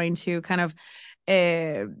was going to kind of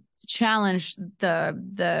uh, challenge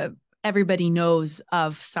the everybody knows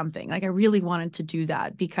of something. Like, I really wanted to do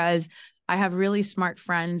that because I have really smart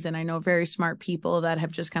friends, and I know very smart people that have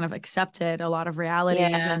just kind of accepted a lot of realities,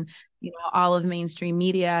 Yeah. and all of mainstream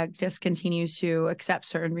media just continues to accept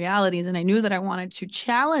certain realities. And I knew that I wanted to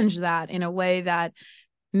challenge that in a way that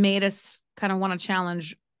made us kind of want to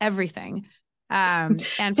challenge everything. And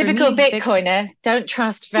for Typical me, Bitcoiner. Don't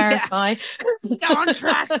trust, yeah, verify. don't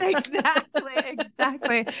trust.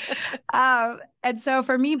 Exactly. And so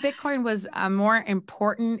for me, Bitcoin was a more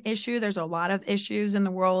important issue. There's a lot of issues in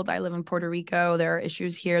the world. I live in Puerto Rico. There are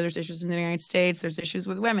issues here. There's issues in the United States. There's issues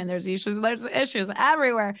with women. There's issues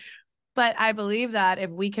everywhere. But I believe that if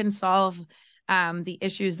we can solve the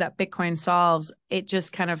issues that Bitcoin solves, it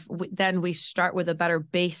just kind of, then we start with a better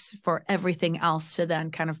base for everything else to then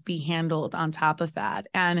kind of be handled on top of that.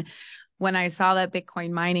 And when I saw that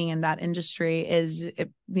Bitcoin mining and that industry is,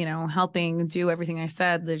 helping do everything I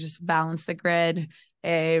said, they just balance the grid,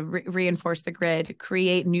 reinforce the grid,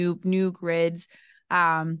 create new grids.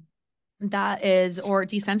 That is, or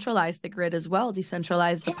decentralize the grid as well,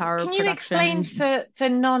 decentralize the power Can you production. explain And for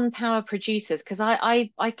non-power producers? Because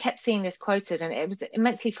I kept seeing this quoted, and it was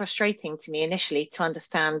immensely frustrating to me initially to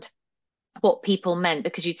understand what people meant,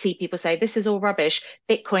 because you'd see people say this is all rubbish.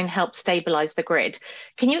 Bitcoin helps stabilize the grid.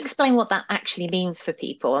 Can you explain what that actually means for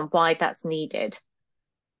people and why that's needed?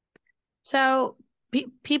 so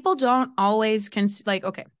people don't always like,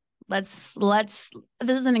 okay, let's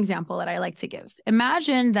this is an example that I like to give.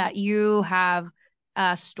 Imagine that you have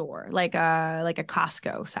a store, like a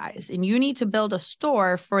Costco size, and you need to build a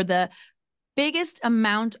store for the biggest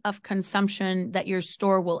amount of consumption that your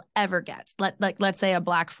store will ever get. Let's say a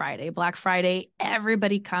Black Friday. Black Friday,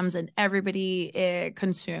 everybody comes and everybody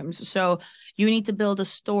consumes. So you need to build a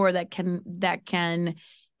store that can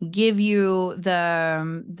give you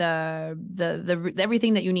the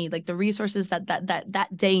everything that you need, like the resources that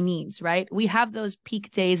day needs, right? We have those peak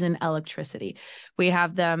days in electricity. We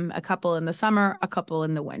have them a couple in the summer, a couple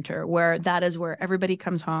in the winter, where that is where everybody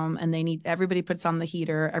comes home and everybody puts on the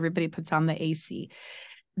heater, everybody puts on the AC.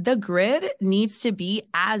 The grid needs to be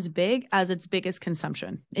as big as its biggest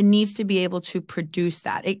consumption. It needs to be able to produce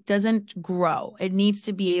that. It doesn't grow. It needs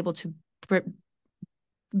to be able to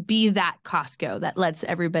be that Costco that lets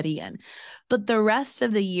everybody in. But the rest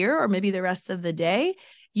of the year, or maybe the rest of the day,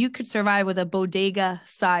 you could survive with a bodega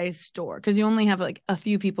size store because you only have like a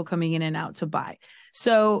few people coming in and out to buy.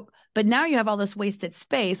 So, but now you have all this wasted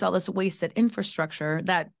space, all this wasted infrastructure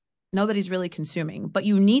that nobody's really consuming, but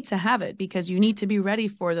you need to have it because you need to be ready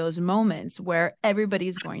for those moments where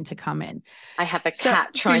everybody's going to come in. I have a So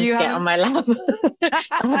cat trying to get on my lap. I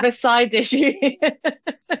have a side issue.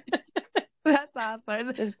 That's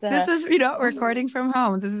awesome. Just this is, recording from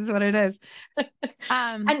home. This is what it is.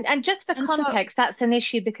 And just for context, that's an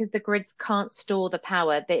issue because the grids can't store the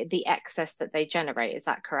power, the excess that they generate. Is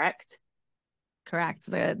that correct? Correct.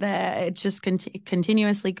 It's just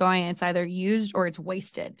continuously going. It's either used or it's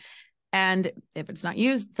wasted. And if it's not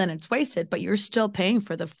used, then it's wasted, but you're still paying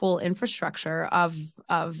for the full infrastructure of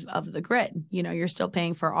the grid. You're still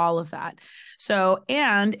paying for all of that. So,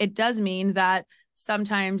 and it does mean that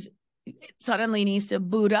sometimes it suddenly needs to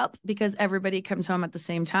boot up because everybody comes home at the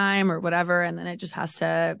same time or whatever. And then it just has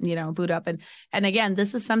to, boot up. And again,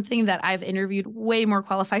 this is something that I've interviewed way more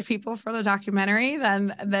qualified people for the documentary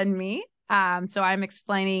than me. So I'm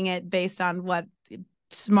explaining it based on what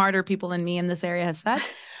smarter people than me in this area have said.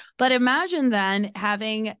 But imagine then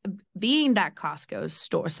being that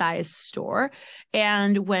Costco size store.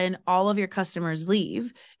 And when all of your customers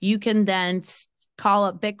leave, you can then call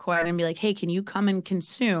up Bitcoin and be like, hey, can you come and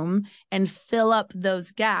consume and fill up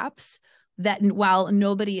those gaps that while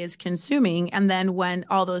nobody is consuming? And then when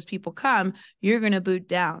all those people come, you're going to boot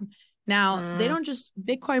down. Now,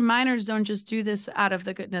 Bitcoin miners don't just do this out of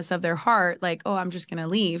the goodness of their heart, like, oh, I'm just going to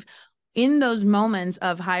leave. In those moments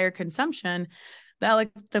of higher consumption,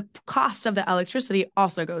 the cost of the electricity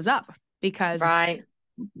also goes up because right.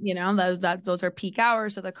 Those are peak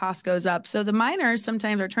hours, so the cost goes up. So the miners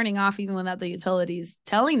sometimes are turning off even without the utilities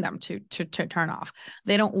telling them to turn off.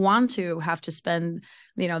 They don't want to have to spend,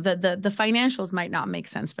 the financials might not make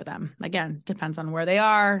sense for them. Again, depends on where they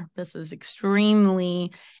are. This is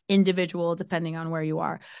extremely individual depending on where you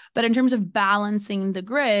are. But in terms of balancing the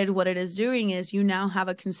grid, what it is doing is you now have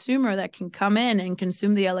a consumer that can come in and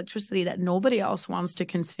consume the electricity that nobody else wants to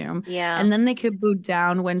consume. Yeah. And then they could boot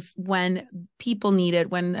down when people need it,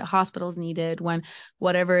 when hospitals need it, when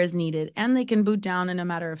whatever is needed. And they can boot down in a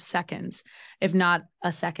matter of seconds, if not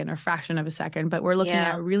a second or fraction of a second. But we're looking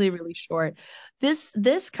at really, really short.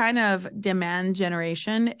 This kind of demand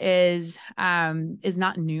generation is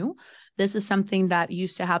not new. This is something that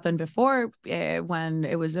used to happen before when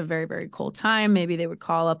it was a very, very cold time. Maybe they would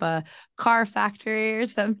call up a car factory or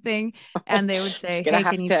something, and they would say, hey,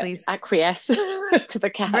 can you please acquiesce to the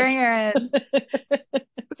cat? Bring her in.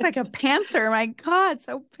 Looks like a panther. My God,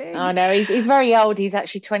 so big. Oh, no, he's very old. He's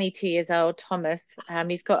actually 22 years old, Thomas.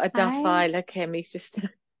 He's got a duff eye. Look at him. He's just...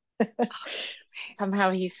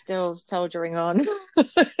 somehow he's still soldiering on.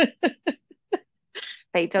 But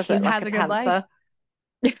he does look like a panther. Life.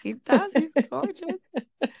 He does. He's gorgeous.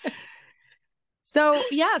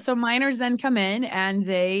 So miners then come in and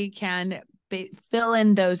they can fill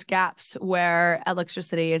in those gaps where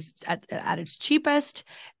electricity is at its cheapest.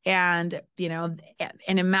 And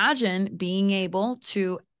imagine being able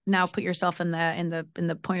to now put yourself in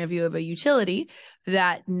the point of view of a utility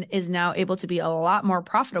that is now able to be a lot more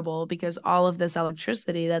profitable because all of this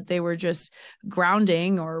electricity that they were just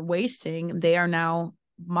grounding or wasting, they are now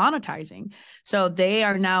monetizing. So they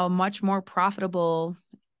are now a much more profitable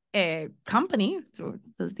company.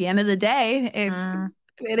 At the end of the day,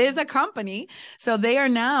 it is a company. So they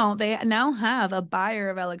now have a buyer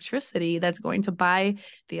of electricity that's going to buy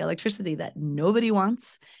the electricity that nobody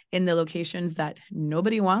wants in the locations that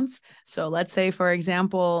nobody wants. So let's say, for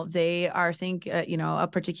example, they are a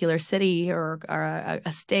particular city or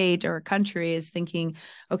a state or a country is thinking,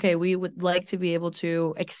 okay, we would like to be able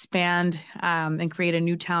to expand and create a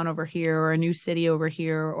new town over here or a new city over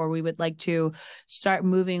here, or we would like to start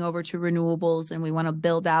moving over to renewables and we want to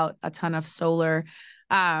build out a ton of solar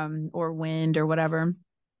or wind or whatever.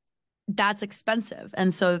 that's expensive.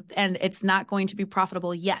 And so, and it's not going to be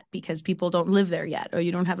profitable yet because people don't live there yet, or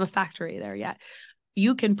you don't have a factory there yet.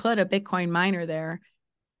 You can put a Bitcoin miner there,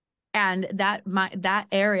 and that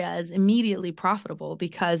area is immediately profitable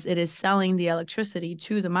because it is selling the electricity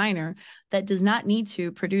to the miner that does not need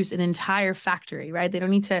to produce an entire factory, right? They don't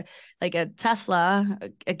need to, like a Tesla,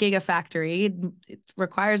 a gigafactory, it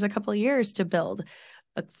requires a couple of years to build.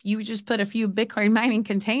 You just put a few Bitcoin mining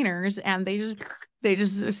containers and they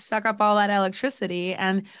just suck up all that electricity,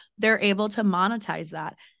 and they're able to monetize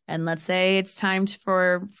that. And let's say it's time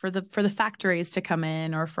for the factories to come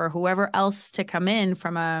in, or for whoever else to come in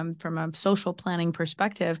from a social planning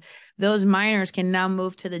perspective. Those miners can now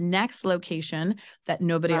move to the next location that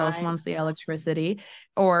nobody else Right. wants the electricity,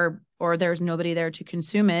 or there's nobody there to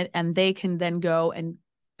consume it, and they can then go and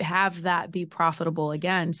have that be profitable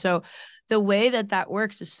again. So the way that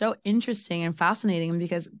works is so interesting and fascinating,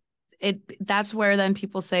 because that's where then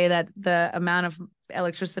people say that the amount of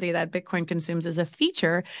electricity that Bitcoin consumes is a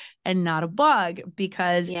feature and not a bug,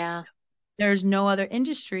 because Yeah. there's no other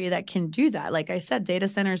industry that can do that. Like I said, data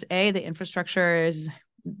centers, the infrastructure is,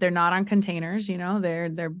 they're not on containers,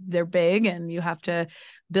 they're big, and you have to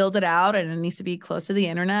build it out, and it needs to be close to the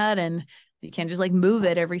internet, and you can't just like move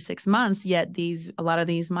it every 6 months. Yet a lot of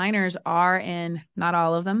these miners are in, not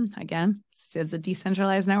all of them, again, it's a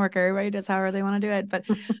decentralized network, everybody does however they want to do it, but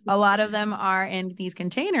a lot of them are in these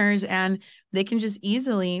containers, and they can just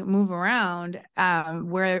easily move around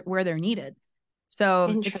where they're needed.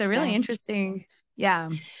 So it's a really Interesting. interesting, yeah.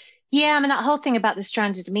 Yeah, I mean, that whole thing about the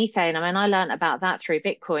stranded methane, I mean, I learned about that through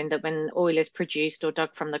Bitcoin, that when oil is produced or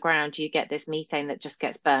dug from the ground, you get this methane that just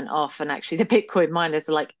gets burnt off. And actually, the Bitcoin miners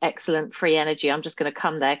are like, excellent free energy. I'm just going to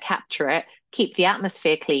come there, capture it, keep the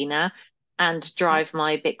atmosphere cleaner, and Yep. drive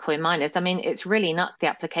my Bitcoin miners. I mean, it's really nuts, the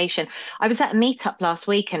application. I was at a meetup last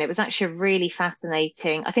week, and it was actually a really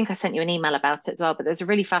fascinating. I think I sent you an email about it as well, but there's a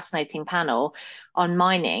really fascinating panel on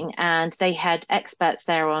mining, and they had experts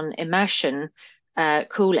there on immersion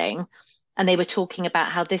cooling. And they were talking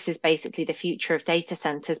about how this is basically the future of data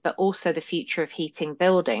centers, but also the future of heating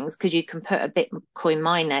buildings, because you can put a Bitcoin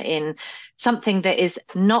miner in something that is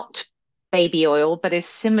not baby oil, but is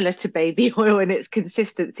similar to baby oil in its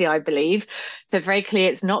consistency, I believe. So very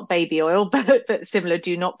clear it's not baby oil, but similar.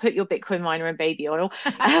 Do not put your Bitcoin miner in baby oil.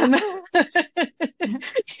 Um,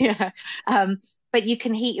 yeah. But you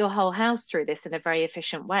can heat your whole house through this in a very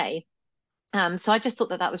efficient way. So I just thought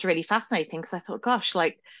that that was really fascinating, because I thought, gosh,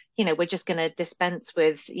 like, we're just going to dispense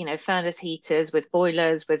with, furnace heaters, with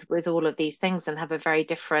boilers, with all of these things, and have a very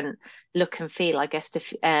different look and feel, I guess,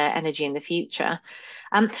 to energy in the future.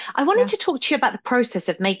 I wanted Yeah. to talk to you about the process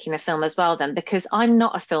of making the film as well, then, because I'm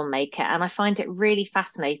not a filmmaker, and I find it really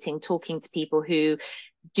fascinating talking to people who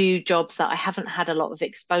do jobs that I haven't had a lot of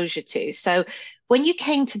exposure to. So when you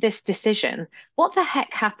came to this decision, what the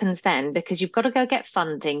heck happens then? Because you've got to go get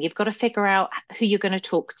funding, you've got to figure out who you're going to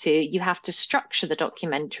talk to, you have to structure the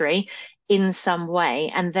documentary in some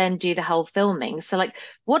way, and then do the whole filming. So, like,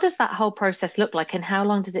 what does that whole process look like, and how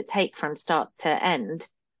long does it take from start to end?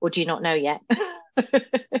 Or do you not know yet?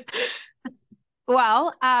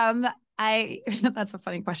 Well, I that's a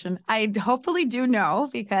funny question. I hopefully do know,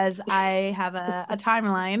 because I have a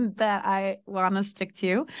timeline that I want to stick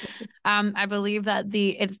to. I believe that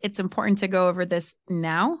it's important to go over this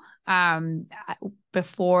now,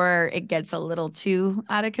 before it gets a little too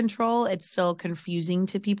out of control. It's still confusing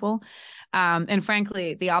to people. And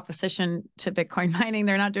frankly, the opposition to Bitcoin mining,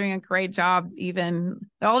 they're not doing a great job. Even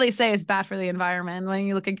all they say is bad for the environment. When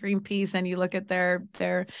you look at Greenpeace and you look at their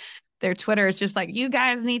Twitter, it's just like, you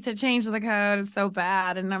guys need to change the code. It's so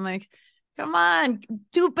bad. And I'm like, come on,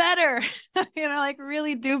 do better. Like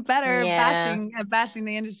really do better, Yeah. bashing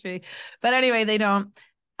the industry. But anyway, they don't.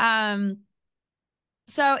 Um,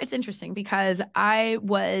 so it's interesting, because I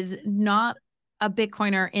was not a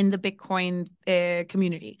Bitcoiner in the Bitcoin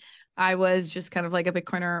community. I was just kind of like a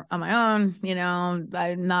Bitcoiner on my own.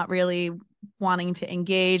 I'm not really wanting to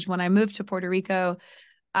engage. When I moved to Puerto Rico,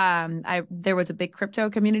 there was a big crypto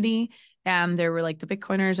community, and there were like the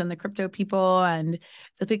Bitcoiners and the crypto people, and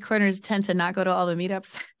the Bitcoiners tend to not go to all the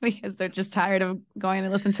meetups because they're just tired of going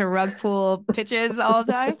and listen to rug pool pitches all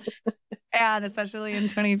the time, and especially in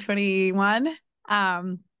 2021.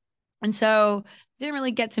 Um, and so didn't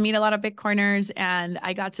really get to meet a lot of Bitcoiners, and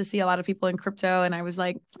I got to see a lot of people in crypto, and I was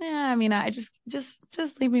like, I mean, I just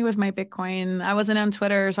leave me with my Bitcoin. I wasn't on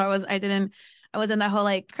Twitter, so I wasn't that whole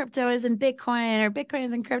like crypto is in Bitcoin or Bitcoin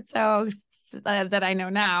is in crypto that I know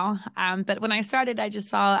now. But when I started, I just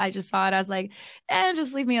saw it as like,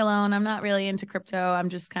 just leave me alone. I'm not really into crypto. I'm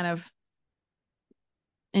just kind of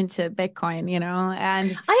Bitcoin,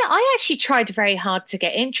 and I actually tried very hard to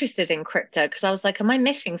get interested in crypto because I was like, am I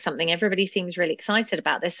missing something? Everybody seems really excited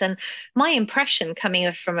about this. And my impression coming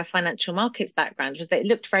from a financial markets background was that it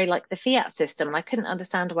looked very like the fiat system. And I couldn't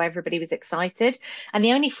understand why everybody was excited. And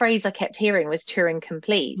the only phrase I kept hearing was Turing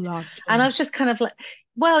complete. And I blockchain. was just kind of like,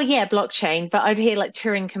 well, yeah, blockchain, but I'd hear like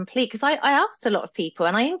Turing complete because I asked a lot of people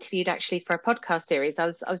and I interviewed actually for a podcast series. I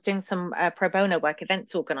was doing some pro bono work,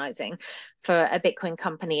 events organizing for a Bitcoin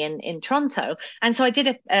company in Toronto. And so I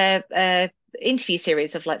did a interview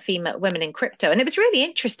series of like female women in crypto, and it was really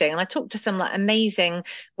interesting. And I talked to some like amazing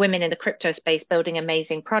women in the crypto space building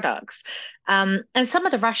amazing products. And some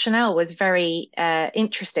of the rationale was very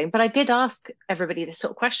interesting. But I did ask everybody this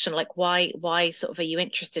sort of question, like why sort of are you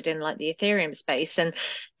interested in like the Ethereum space? And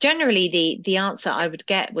generally the answer I would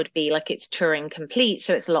get would be like it's Turing complete,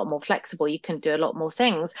 so it's a lot more flexible. You can do a lot more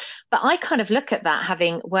things. But I kind of look at that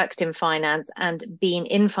having worked in finance and been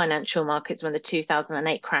in financial markets when the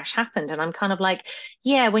 2008 crash happened. And I'm kind of like,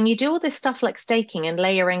 yeah, when you do all this stuff like staking and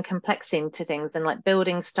layering complexity into things and like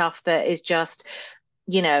building stuff that is just,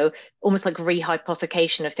 almost like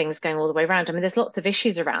rehypothecation of things going all the way around. I mean, there's lots of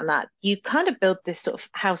issues around that. You kind of build this sort of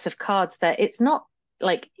house of cards that it's not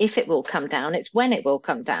like if it will come down, it's when it will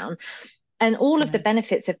come down. And all of the Yeah.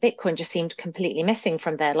 benefits of Bitcoin just seemed completely missing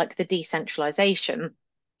from there, like the decentralization,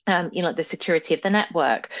 like the security of the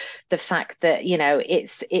network, the fact that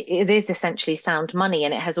it is essentially sound money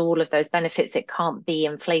and it has all of those benefits. It can't be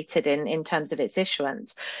inflated in terms of its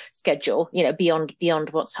issuance schedule, beyond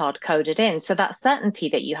what's hard coded in. So that certainty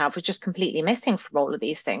that you have was just completely missing from all of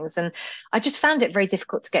these things, and I just found it very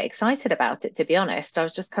difficult to get excited about it. To be honest, I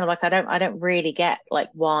was just kind of like, I don't really get like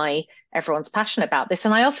why everyone's passionate about this.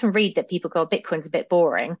 And I often read that people go, Bitcoin's a bit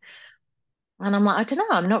boring. And I'm like, I don't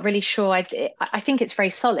know. I'm not really sure. I think it's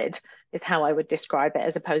very solid, is how I would describe it,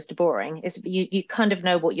 as opposed to boring. Is you kind of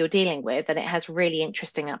know what you're dealing with, and it has really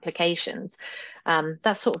interesting applications.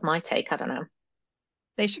 That's sort of my take. I don't know.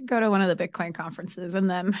 They should go to one of the Bitcoin conferences and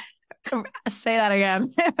then say that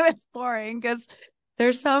again. It's boring because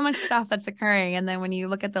there's so much stuff that's occurring. And then when you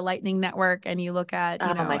look at the Lightning Network and you look at,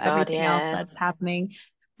 Oh my God, everything else yeah, that's happening,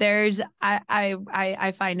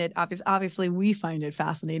 I find it obviously we find it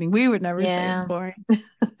fascinating. We would never say it's yeah, boring.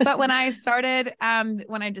 But when I started,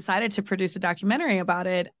 when I decided to produce a documentary about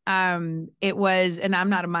it, it was, and I'm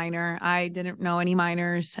not a miner. I didn't know any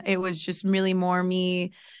miners. It was just really more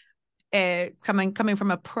me coming from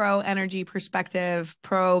a pro energy perspective,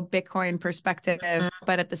 pro Bitcoin perspective,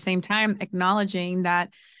 but at the same time acknowledging that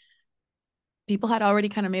people had already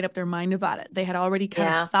kind of made up their mind about it. They had already kind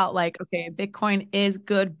of yeah, felt like, okay, Bitcoin is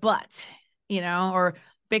good, but, or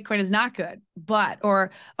Bitcoin is not good, but,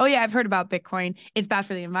 or, oh yeah, I've heard about Bitcoin. It's bad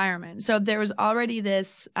for the environment. So there was already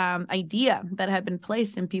this idea that had been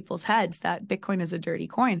placed in people's heads that Bitcoin is a dirty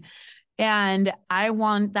coin. And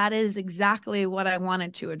that is exactly what I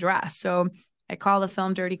wanted to address. So I call the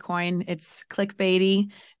film Dirty Coin. It's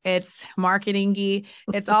clickbaity, it's marketingy,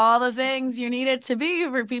 it's all the things you need it to be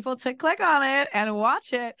for people to click on it and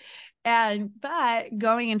watch it. But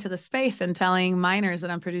going into the space and telling miners that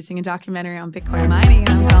I'm producing a documentary on Bitcoin mining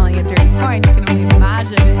and I'm calling it Dirty Coin, you can only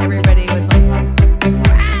imagine everybody was like,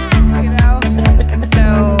 And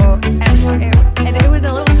so, and it was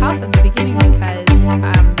a little tough at the beginning because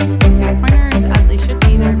Bitcoiners, as they should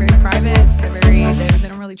be, they're very private. They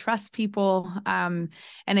don't really trust people. And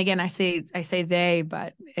again, I say they,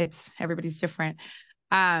 but everybody's different.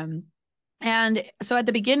 And so at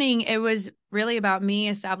the beginning, it was really about me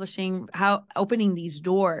establishing opening these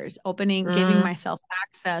doors, giving myself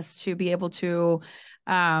access to be able to.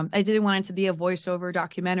 I didn't want it to be a voiceover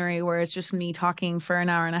documentary where it's just me talking for an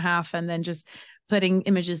hour and a half and then just putting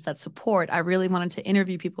images that support. I really wanted to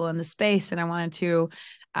interview people in the space, and I wanted to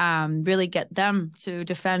really get them to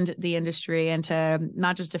defend the industry and to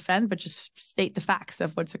not just defend, but just state the facts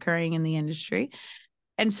of what's occurring in the industry.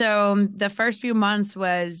 And so the first few months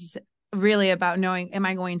was really about knowing, am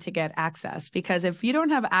I going to get access? Because if you don't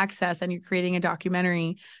have access and you're creating a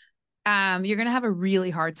documentary, you're going to have a really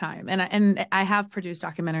hard time. And I have produced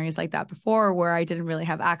documentaries like that before where I didn't really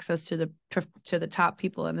have access to the top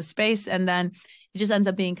people in the space. And then it just ends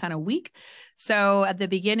up being kind of weak. So at the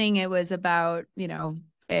beginning, it was about,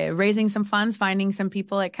 raising some funds, finding some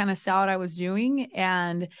people that kind of saw what I was doing.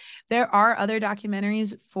 And there are other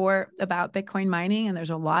documentaries about Bitcoin mining, and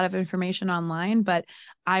there's a lot of information online, but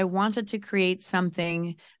I wanted to create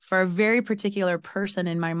something for a very particular person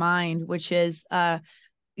in my mind, which is, a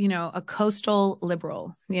coastal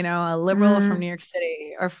liberal, a liberal from New York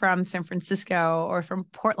City or from San Francisco or from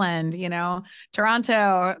Portland,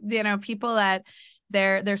 Toronto, people that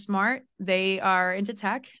they're smart. They are into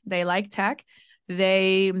tech. They like tech.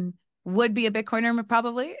 They would be a Bitcoiner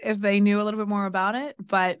probably if they knew a little bit more about it,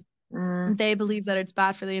 but Mm. they believe that it's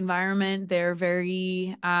bad for the environment. They're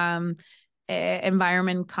very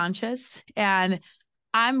environment conscious. And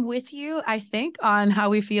I'm with you, I think, on how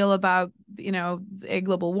we feel about,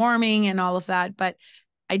 global warming and all of that. But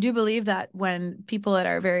I do believe that when people that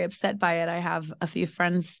are very upset by it, I have a few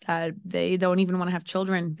friends that they don't even want to have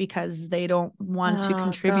children because they don't want to Oh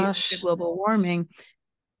contribute to gosh. global warming.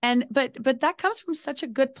 And but that comes from such a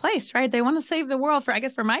good place, right? They want to save the world for, I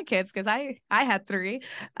guess, for my kids, because I had three.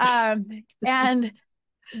 And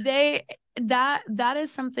they that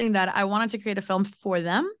is something that I wanted to create a film for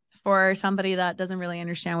them, for somebody that doesn't really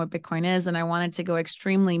understand what Bitcoin is, and I wanted to go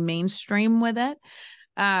extremely mainstream with it.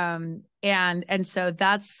 And so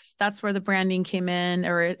that's where the branding came in,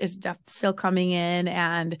 or is still coming in.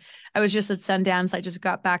 And I was just at Sundance. I just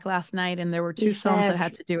got back last night, and there were You two films that said.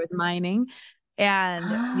 had to do with mining.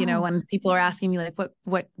 And Oh. when people are asking me like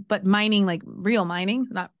but mining, like real mining,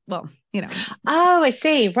 not, well, Oh, I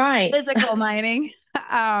see. Right. physical mining.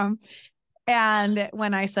 um and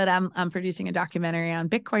when I said I'm producing a documentary on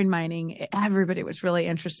Bitcoin mining, everybody was really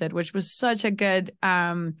interested, which was such a good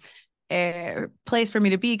place for me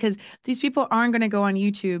to be, because these people aren't going to go on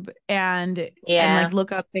YouTube and Yeah. like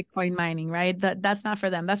look up Bitcoin mining, right? That's not for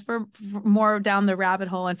them. That's for more down the rabbit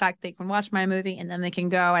hole. In fact, they can watch my movie and then they can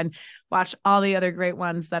go and watch all the other great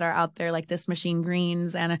ones that are out there, like This Machine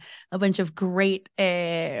Greens and a bunch of great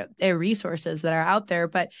resources that are out there.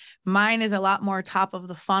 But mine is a lot more top of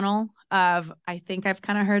the funnel of, I think I've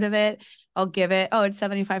kind of heard of it. I'll give it, oh, it's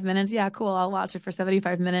 75 minutes. Yeah, cool. I'll watch it for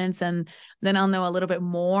 75 minutes and then I'll know a little bit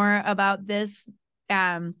more about this.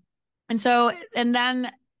 Um, and then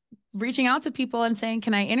reaching out to people and saying,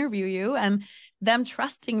 can I interview you? And them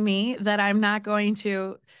trusting me that I'm not going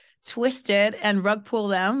to twist it and rug pull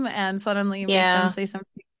them and suddenly make them Yeah. say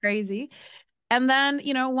something crazy. And then,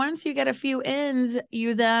 once you get a few ins,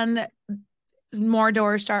 you then more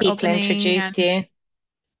doors start People opening. introduce you.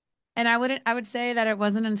 And I would say that it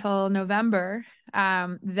wasn't until November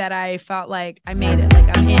that I felt like I made it. Like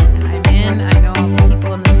I'm in, I know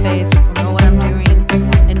people in the space, people know what I'm doing,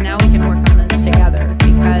 and now we can work on this together,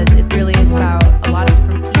 because it really is about a lot of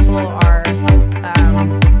different people are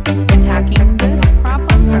attacking this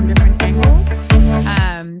problem from different angles.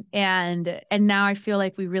 And now I feel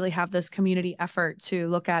like we really have this community effort to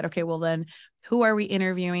look at, okay, well then, who are we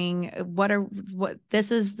interviewing?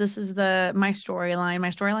 This is my storyline. My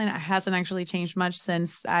storyline hasn't actually changed much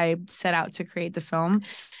since I set out to create the film.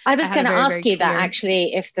 I I was had a going to very, ask very you that clear.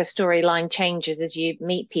 actually, if the storyline changes as you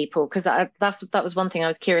meet people, because that was one thing I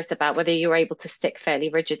was curious about, whether you were able to stick fairly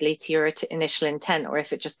rigidly to your initial intent, or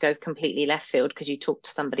if it just goes completely left field because you talk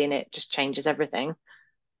to somebody and it just changes everything.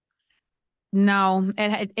 No,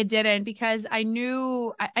 it didn't, because I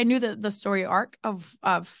knew the story arc of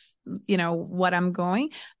what I'm going.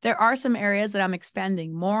 There are some areas that I'm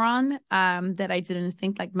expanding more on that I didn't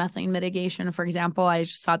think, like methane mitigation, for example. I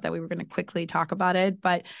just thought that we were going to quickly talk about it,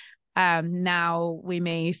 but now we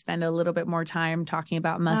may spend a little bit more time talking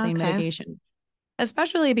about methane Okay. mitigation,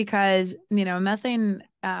 especially because methane.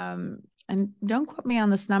 And don't quote me on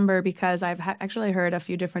this number, because I've actually heard a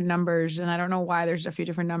few different numbers, and I don't know why there's a few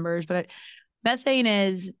different numbers, but methane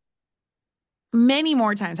is many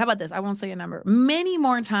more times. How about this? I won't say a number. Many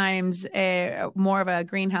more times more of a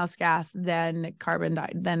greenhouse gas than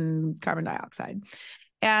than carbon dioxide.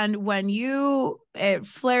 And when you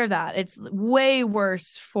flare that, it's way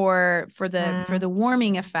worse for Mm. the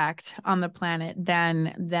warming effect on the planet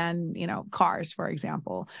than cars, for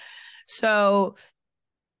example. So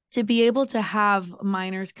to be able to have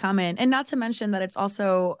miners come in, and not to mention that it's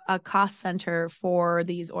also a cost center for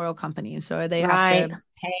these oil companies, so they have Right. to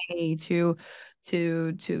pay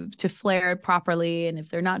to flare it properly, and if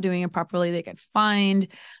they're not doing it properly they get fined.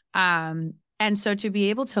 And so to be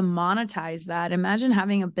able to monetize that, imagine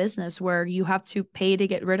having a business where you have to pay to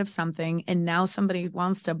get rid of something and now somebody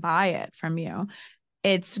wants to buy it from you.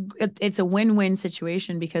 It's a win-win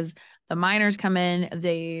situation, because the miners come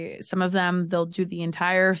in, some of them, they'll do the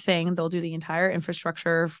entire thing, they'll do the entire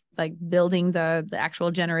infrastructure, like building the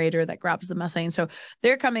actual generator that grabs the methane. So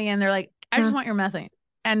they're coming in, they're like, I just Mm. want your methane,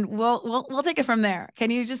 and we'll take it from there.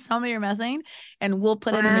 Can you just sell me your methane, and we'll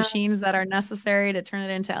put in the Wow. machines that are necessary to turn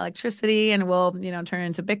it into electricity, and we'll turn it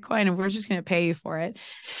into Bitcoin, and we're just going to pay you for it.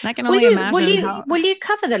 And I can Will only you will imagine you how. will you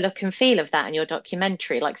cover the look and feel of that in your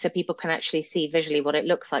documentary, like so people can actually see visually what it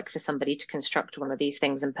looks like for somebody to construct one of these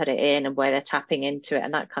things and put it in, and where they're tapping into it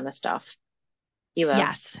and that kind of stuff? You will.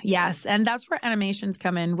 Yes, yes. And that's where animations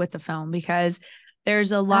come in with the film, because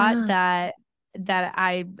there's a lot Ah. that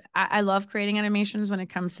I love creating animations when it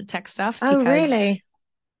comes to tech stuff, Oh, because really?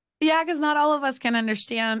 Yeah, because not all of us can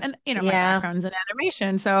understand, and my Yeah. background's in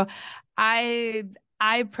animation, so I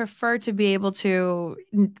I prefer to be able to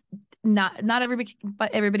not everybody,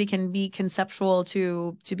 but everybody can be conceptual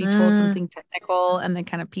to be told Mm, something technical and then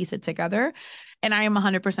kind of piece it together. And I am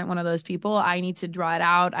 100% one of those people. I need to draw it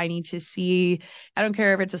out. I need to see. I don't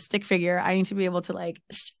care if it's a stick figure. I need to be able to like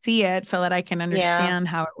see it so that I can yeah. understand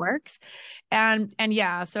how it works. And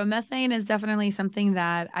yeah, so methane is definitely something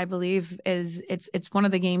that I believe is it's one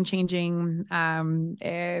of the game changing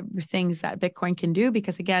things that Bitcoin can do,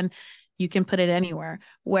 because again, you can put it anywhere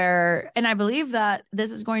where, and I believe that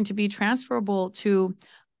this is going to be transferable to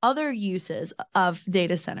other uses of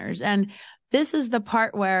data centers. And this is the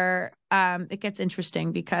part where it gets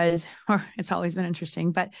interesting because, or it's always been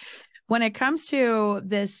interesting, but when it comes to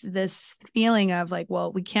this feeling of like,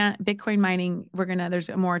 well, we can't Bitcoin mining, there's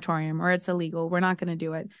a moratorium or it's illegal, we're not going to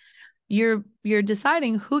do it. You're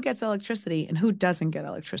deciding who gets electricity and who doesn't get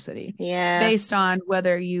electricity Yeah. based on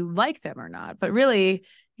whether you like them or not. But really,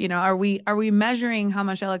 are we measuring how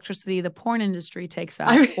much electricity the porn industry takes up,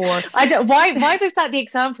 I or I don't why was that the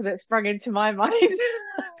example that sprung into my mind?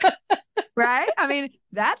 right? I mean,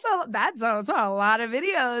 that's also a lot of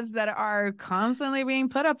videos that are constantly being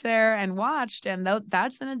put up there and watched, and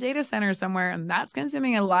that's in a data center somewhere, and that's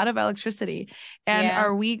consuming a lot of electricity. And Yeah.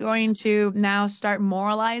 are we going to now start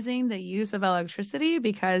moralizing the use of electricity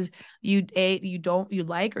because you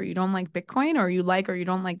like or you don't like Bitcoin, or you like or you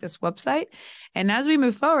don't like this website? And as we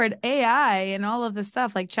move forward, AI and all of this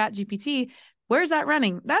stuff like Chat GPT, where's that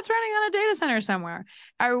running? That's running on a data center somewhere.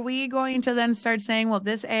 Are we going to then start saying, well,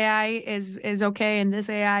 this AI is okay and this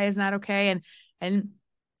AI is not okay? And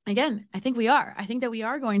again, I think we are. I think that we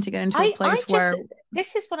are going to get into a I place just where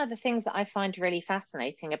this is one of the things that I find really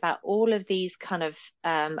fascinating about all of these kind of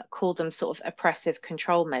call them sort of oppressive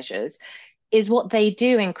control measures is what they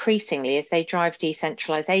do increasingly is they drive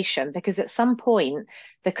decentralization, because at some point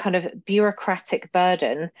the kind of bureaucratic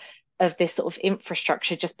burden of this sort of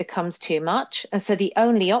infrastructure just becomes too much. And so the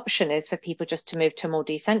only option is for people just to move to a more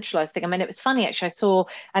decentralized thing. I mean, it was funny actually, I saw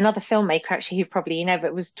another filmmaker actually who probably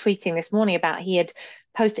but was tweeting this morning about he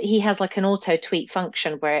has like an auto tweet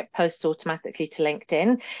function where it posts automatically to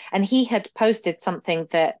LinkedIn. And he had posted something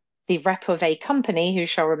that the rep of a company who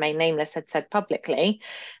shall remain nameless had said publicly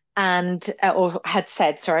and or had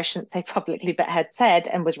said, sorry, I shouldn't say publicly, but had said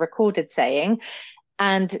and was recorded saying,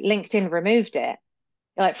 and LinkedIn removed it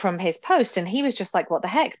like from his post. And he was just like, what the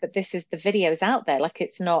heck? But this is the videos out there. Like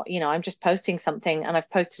it's not, I'm just posting something and I've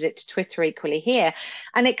posted it to Twitter equally here.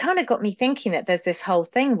 And it kind of got me thinking that there's this whole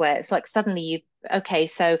thing where it's like suddenly okay,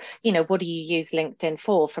 so, what do you use LinkedIn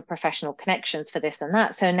for professional connections, for this and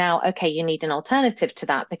that? So now, okay, you need an alternative to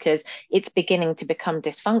that because it's beginning to become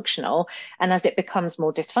dysfunctional. And as it becomes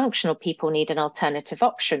more dysfunctional, people need an alternative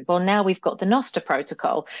option. Well, now we've got the Nostr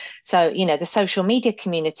protocol. So, the social media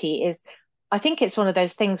community is I think it's one of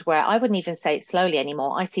those things where I wouldn't even say it slowly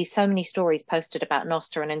anymore. I see so many stories posted about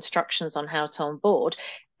Nostr and instructions on how to onboard,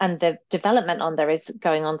 and the development on there is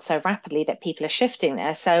going on so rapidly that people are shifting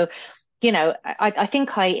there. So I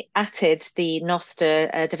think I atted the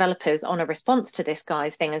Noster developers on a response to this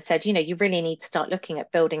guy's thing and said, you really need to start looking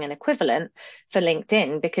at building an equivalent for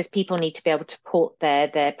LinkedIn, because people need to be able to port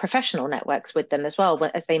their professional networks with them as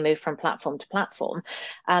well as they move from platform to platform.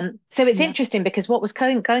 So it's yeah. interesting because what was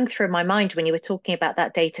going through my mind when you were talking about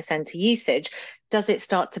that data center usage, does it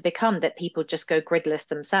start to become that people just go gridless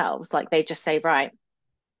themselves? Like they just say, right,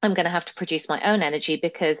 I'm going to have to produce my own energy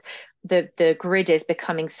because the grid is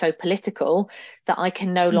becoming so political that I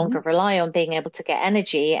can no Mm-hmm. longer rely on being able to get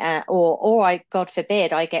energy, or I, God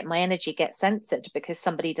forbid, I get my energy get censored because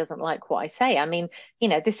somebody doesn't like what I say. I mean,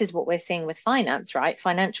 this is what we're seeing with finance, right?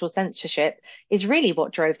 Financial censorship is really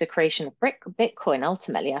what drove the creation of Bitcoin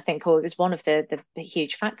ultimately, I think, or it was one of the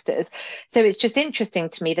huge factors. So it's just interesting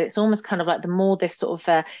to me that it's almost kind of like the more this sort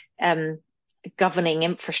of governing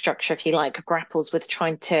infrastructure, if you like, grapples with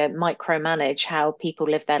trying to micromanage how people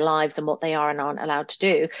live their lives and what they are and aren't allowed to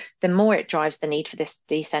do, the more it drives the need for this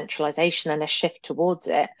decentralization and a shift towards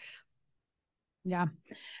it. Yeah.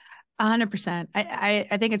 100%.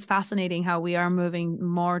 I think it's fascinating how we are moving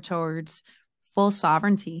more towards full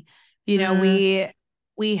sovereignty. You know, Mm,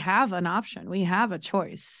 we have an option, we have a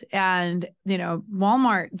choice. And,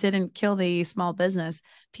 Walmart didn't kill the small business.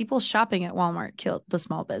 People shopping at Walmart killed the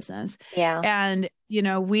small business. yeah. And,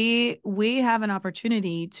 we have an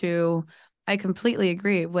opportunity to, I completely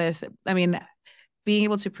agree with, I mean, being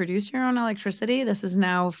able to produce your own electricity, this is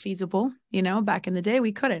now feasible. Back in the day,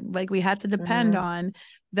 we couldn't. Like we had to depend Mm, on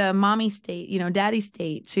the mommy state, daddy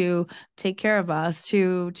state, to take care of us,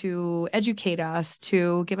 to educate us,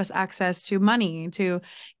 to give us access to money, to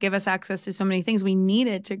give us access to so many things. We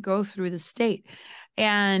needed to go through the state.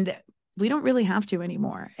 And we don't really have to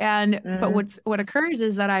anymore. But what occurs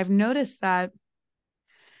is that I've noticed that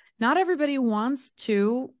not everybody wants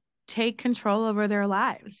to take control over their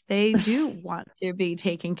lives. They do want to be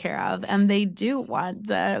taken care of, and they do want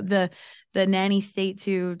the nanny state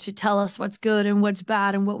to tell us what's good and what's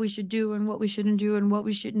bad and what we should do and what we shouldn't do and what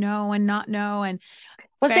we should know and not know. And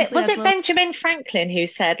frankly, was it Benjamin Franklin who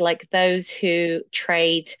said, like, those who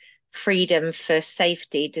trade freedom for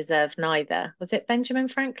safety deserve neither? Was it Benjamin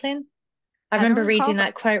Franklin? I I don't remember recall reading if I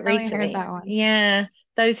that quote really heard recently. that one. Yeah.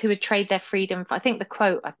 Those who would trade their freedom, I think the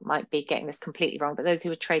quote, I might be getting this completely wrong, but those who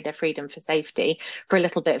would trade their freedom for safety, for a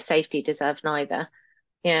little bit of safety, deserve neither.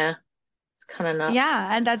 Yeah. It's kind of nuts. Yeah,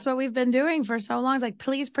 and that's what we've been doing for so long. It's like,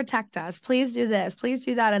 please protect us, please do this, please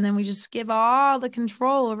do that. And then we just give all the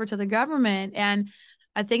control over to the government. And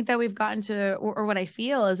I think that we've gotten to, or what I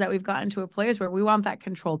feel is that we've gotten to a place where we want that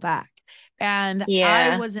control back. And I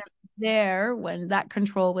Yeah. wasn't there when that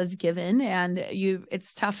control was given. And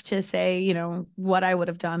it's tough to say, what I would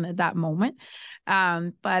have done at that moment.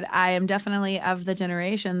 But I am definitely of the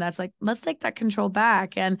generation that's like, let's take that control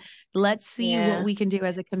back and let's see what Yeah. we can do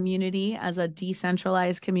as a community, as a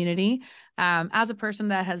decentralized community. As a person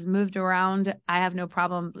that has moved around, I have no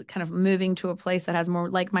problem kind of moving to a place that has more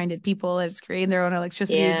like-minded people. It's creating their own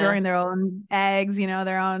electricity, Yeah. growing their own eggs,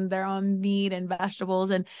 their own meat and vegetables.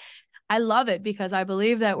 And I love it because I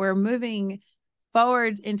believe that we're moving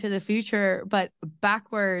forward into the future, but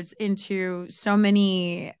backwards into so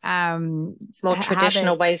many More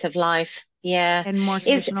traditional habits ways of life. Yeah. and more It's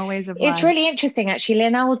traditional ways of it's life. really interesting actually.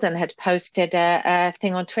 Lynn Alden had posted a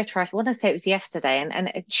thing on Twitter. I want to say it was yesterday,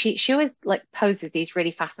 and she always like poses these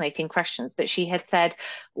really fascinating questions. But she had said,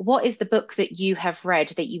 "What is the book that you have read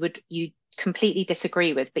that you completely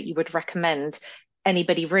disagree with, but you would recommend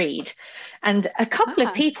anybody read?" And a couple of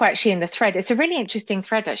Ah, people actually in the thread, it's a really interesting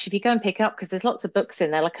thread actually if you go and pick it up, because there's lots of books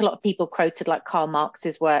in there, like a lot of people quoted like Karl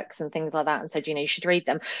Marx's works and things like that and said, you should read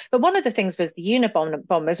them. But one of the things was the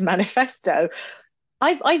Unabomber's manifesto.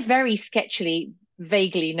 I very sketchily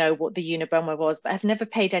vaguely know what the Unabomber was, but I've never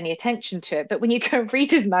paid any attention to it. But when you go and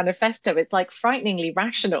read his manifesto, it's like frighteningly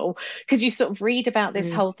rational, because you sort of read about this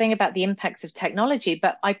agreed. whole thing about the impacts of technology.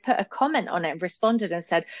 But I put a comment on it and responded and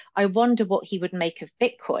said, I wonder what he would make of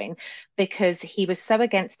Bitcoin, because he was so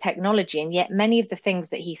against technology. And yet many of the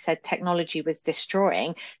things that he said technology was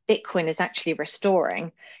destroying, Bitcoin is actually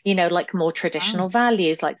restoring, like more Wow. traditional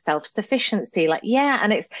values, like self-sufficiency, like, yeah.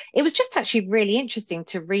 And it was just actually really interesting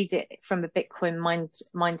to read it from a Bitcoin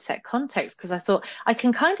mindset context, because I thought I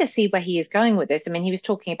can kind of see where he is going with this. I mean, he was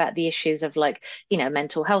talking about the issues of like,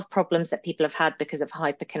 mental health problems that people have had because of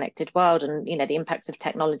hyper-connected world and, the impacts of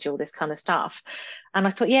technology, all this kind of stuff. And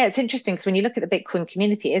I thought, yeah, it's interesting because when you look at the Bitcoin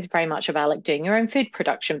community, it is very much about like doing your own food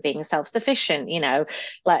production, being self-sufficient,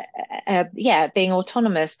 like yeah, being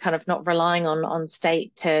autonomous, kind of not relying on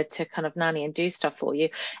state to kind of nanny and do stuff for you.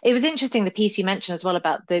 It was interesting the piece you mentioned as well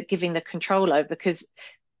about the giving the control over, because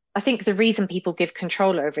I think the reason people give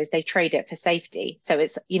control over is they trade it for safety. So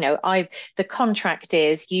it's, the contract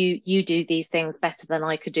is you do these things better than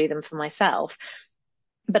I could do them for myself.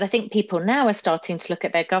 But I think people now are starting to look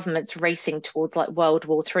at their governments racing towards like World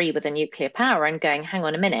War III with a nuclear power and going, hang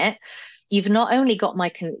on a minute, you've not only got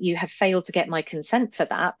you have failed to get my consent for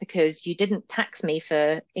that because you didn't tax me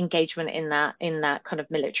for engagement in that kind of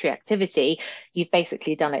military activity. You've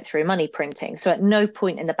basically done it through money printing. So at no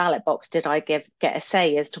point in the ballot box did I get a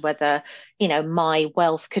say as to whether, my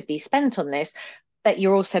wealth could be spent on this. But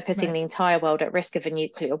you're also putting Right. the entire world at risk of a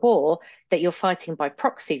nuclear war that you're fighting by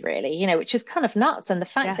proxy, really, which is kind of nuts. And the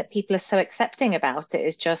fact that Yes. people are so accepting about it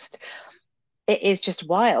is just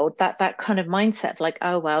wild, that kind of mindset of like,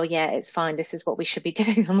 oh well, yeah, it's fine, this is what we should be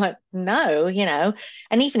doing. I'm like, no,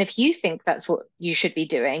 and even if you think that's what you should be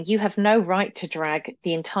doing, you have no right to drag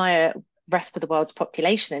the entire rest of the world's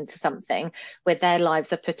population into something where their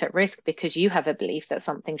lives are put at risk because you have a belief that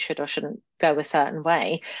something should or shouldn't go a certain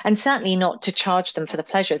way, and certainly not to charge them for the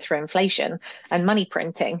pleasure through inflation and money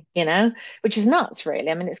printing, which is nuts, really.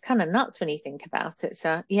 I mean, it's kind of nuts when you think about it.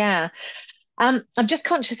 So yeah. I'm just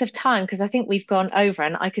conscious of time because I think we've gone over,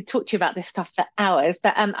 and I could talk to you about this stuff for hours.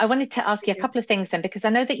 But I wanted to ask you a couple of things then, because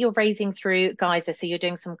I know that you're raising through Geyser, so you're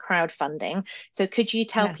doing some crowdfunding. So could you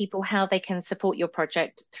tell Yes. people how they can support your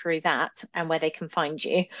project through that and where they can find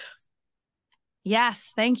you?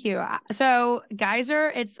 Yes, thank you. So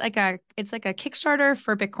Geyser, it's like a Kickstarter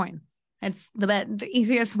for Bitcoin. It's the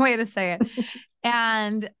easiest way to say it.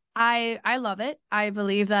 And I love it. I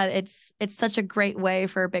believe that it's such a great way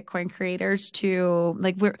for Bitcoin creators to,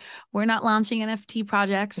 like, we're not launching NFT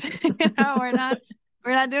projects.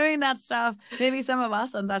 We're not doing that stuff. Maybe some of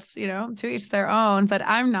us, and that's, to each their own, but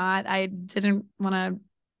I'm not. I didn't want to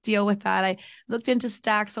deal with that. I looked into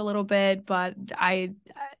stacks a little bit, but I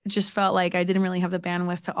just felt like I didn't really have the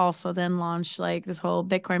bandwidth to also then launch like this whole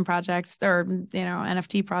Bitcoin project or,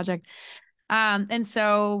 NFT project. And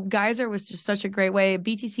so Geyser was just such a great way.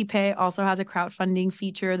 BTC Pay also has a crowdfunding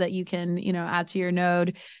feature that you can, add to your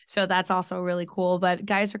node. So that's also really cool. But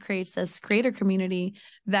Geyser creates this creator community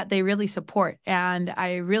that they really support. And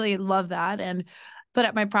I really love that. And put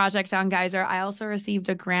up my project on Geyser. I also received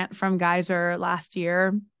a grant from Geyser last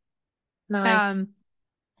year. Nice. Um,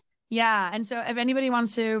 yeah. And so if anybody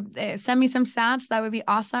wants to send me some sats, that would be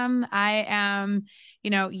awesome. I am,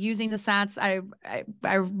 using the sats. I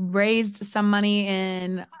raised some money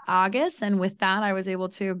in August. And with that, I was able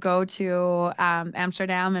to go to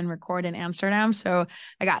Amsterdam and record in Amsterdam. So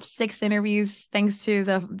I got 6 interviews thanks to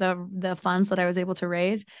the funds that I was able to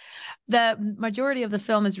raise. The majority of the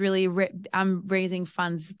film is really I'm raising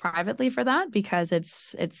funds privately for that because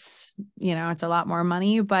it's a lot more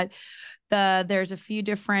money, but there's a few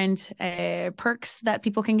different perks that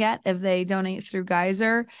people can get if they donate through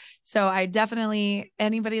Geyser. So I definitely,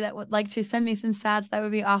 anybody that would like to send me some sats, that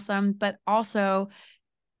would be awesome. But also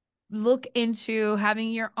look into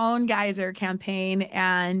having your own Geyser campaign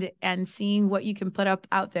and seeing what you can put up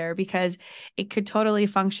out there, because it could totally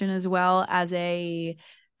function as well as a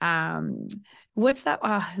what's that?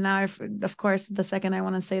 Now, of course, the second I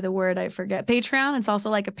want to say the word, I forget. Patreon. It's also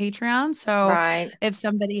like a Patreon. So Right. if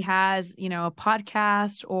somebody has, a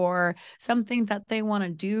podcast or something that they want to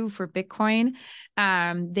do for Bitcoin,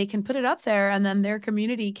 they can put it up there, and then their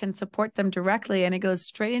community can support them directly, and it goes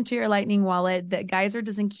straight into your Lightning wallet. That Geyser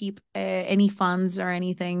doesn't keep any funds or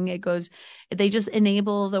anything. They just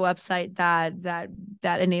enable the website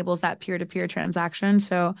that enables that peer-to-peer transaction.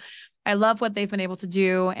 So I love what they've been able to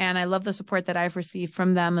do, and I love the support that I've received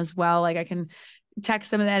from them as well. Like I can text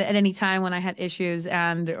them at any time when I had issues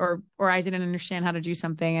or I didn't understand how to do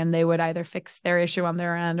something, and they would either fix their issue on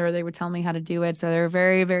their end or they would tell me how to do it. So they're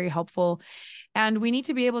very, very helpful. And we need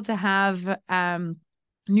to be able to have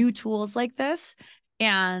new tools like this,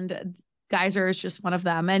 and Geyser is just one of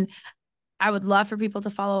them. And I would love for people to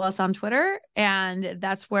follow us on Twitter. And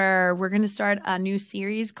that's where we're going to start a new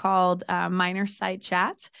series called Miner Site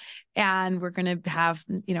Chat. And we're going to have,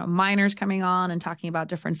 miners coming on and talking about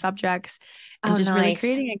different subjects and Oh, just really nice.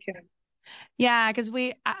 creating a yeah, because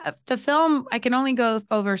the film, I can only go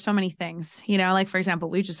over so many things, like, for example,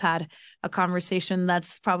 we just had a conversation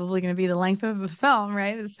that's probably going to be the length of the film,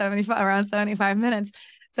 right? It's around 75 minutes.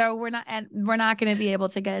 So we're not going to be able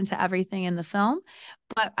to get into everything in the film,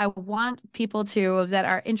 but I want people that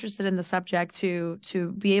are interested in the subject to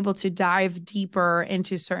be able to dive deeper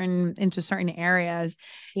into certain areas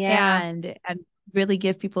Yeah. and really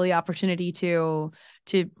give people the opportunity to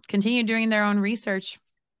continue doing their own research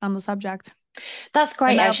on the subject. That's And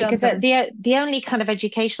great, I hope actually, that because was a the only kind of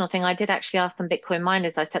educational thing I did actually ask some Bitcoin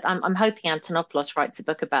miners. I said I'm hoping Antonopoulos writes a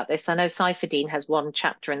book about this. I know Cypher has one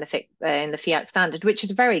chapter in the Fiat Standard, which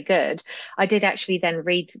is very good. I did actually then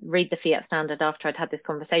read the Fiat Standard after I'd had this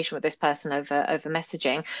conversation with this person over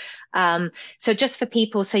messaging. So just for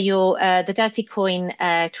people, so the Dirty Coin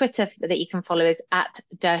Twitter that you can follow is at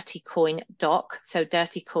Dirty Coin Doc, so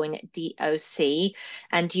Dirty Coin DOC,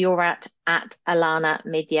 and you're at Alana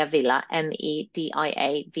Mediavilla, Mediavilla.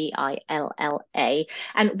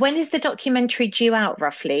 And when is the documentary due out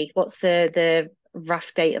roughly? What's the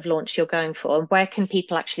rough date of launch you're going for? And where can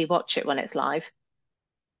people actually watch it when it's live?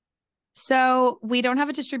 So we don't have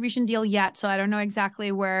a distribution deal yet, so I don't know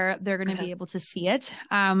exactly where they're going to Okay. be able to see it.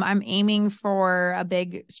 I'm aiming for a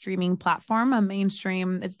big streaming platform, a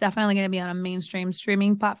mainstream. It's definitely going to be on a mainstream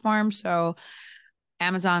streaming platform. So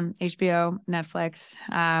Amazon, HBO, Netflix.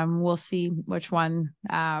 We'll see which one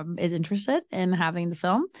is interested in having the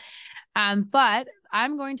film. But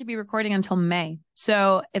I'm going to be recording until May.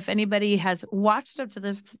 So if anybody has watched up to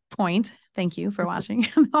this point, thank you for watching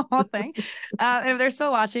the whole thing. If they're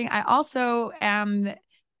still watching, I also am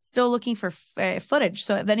still looking for footage.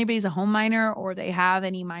 So if anybody's a home miner or they have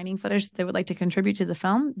any mining footage that they would like to contribute to the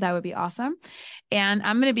film, that would be awesome. And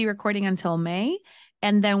I'm going to be recording until May.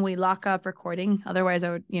 And then we lock up recording. Otherwise,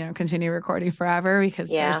 I would, continue recording forever because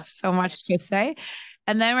there's Yeah. so much to say.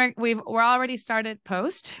 And then we're already started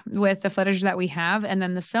post with the footage that we have, and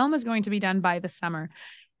then the film is going to be done by the summer.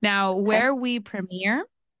 Now, Okay. where we premiere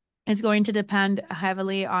is going to depend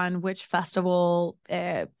heavily on which festival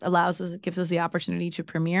gives us the opportunity to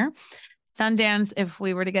premiere. Sundance, if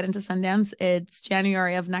we were to get into Sundance, it's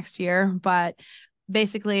January of next year, but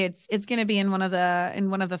basically it's going to be in one of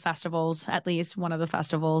the festivals, at least one of the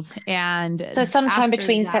festivals. So And sometime after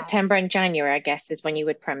between that, September and January, I guess, is when you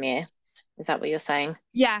would premiere. Is that what you're saying?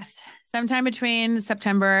 yes, sometime between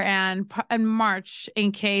September and March,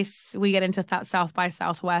 in case we get into South by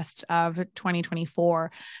Southwest of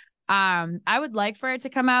 2024. I would like for it to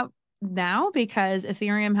come out now because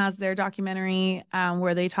Ethereum has their documentary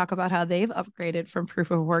where they talk about how they've upgraded from proof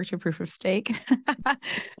of work to proof of stake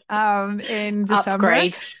in December.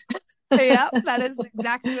 Upgrade. Yeah, that is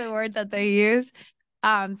exactly the word that they use.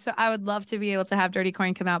 So I would love to be able to have Dirty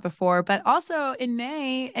Coin come out before, but also in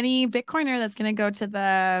May, any Bitcoiner that's going to go to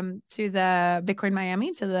the Bitcoin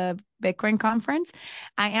Miami, to the Bitcoin conference,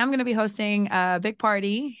 I am going to be hosting a big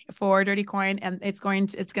party for Dirty Coin, and it's going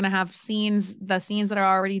to have the scenes that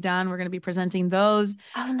are already done. We're going to be presenting those.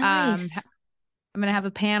 Oh, Um, nice. I'm going to have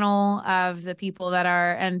a panel of the people that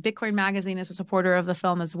are, and Bitcoin Magazine is a supporter of the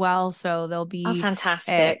film as well. So Oh, uh,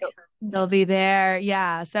 fantastic. they'll be there.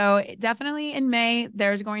 Yeah. So definitely in May,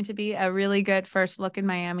 there's going to be a really good first look in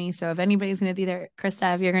Miami. So if anybody's going to be there,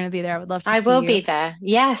 Krista, if you're going to be there, I would love to I see will you. be there.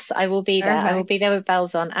 Yes, I will be there. I will Perfect. be there with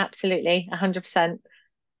bells on. Absolutely. 100%.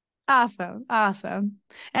 Awesome. Awesome.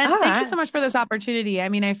 And All thank you right. so much for this opportunity. I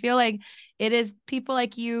mean, I feel like it is people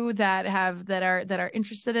like you that are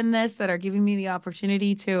interested in this, that are giving me the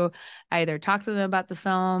opportunity to either talk to them about the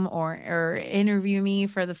film or interview me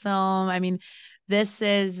for the film. I mean,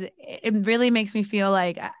 it really makes me feel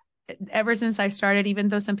like ever since I started, even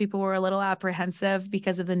though some people were a little apprehensive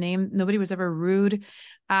because of the name, nobody was ever rude.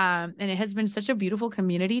 And it has been such a beautiful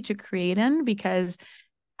community to create in because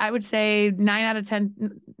I would say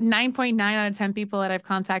 9.9 out of 10 people that I've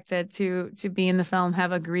contacted to be in the film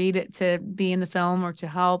have agreed to be in the film or to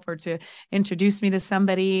help or to introduce me to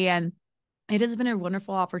somebody. And it has been a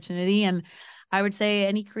wonderful opportunity. And I would say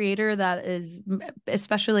any creator that is,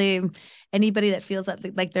 especially anybody that feels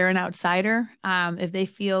that like they're an outsider, if they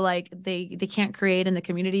feel like they can't create in the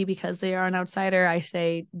community because they are an outsider, I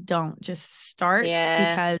say don't, just start,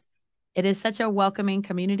 Yeah. because it is such a welcoming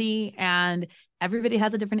community and everybody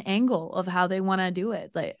has a different angle of how they want to do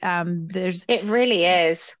it. Like there's It really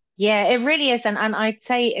is. Yeah, it really is. And I'd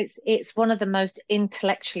say it's one of the most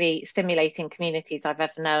intellectually stimulating communities I've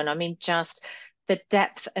ever known. I mean, just the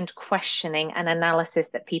depth and questioning and analysis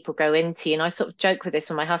that people go into. And I sort of joke with this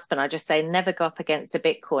with my husband. I just say, never go up against a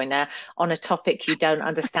Bitcoiner on a topic you don't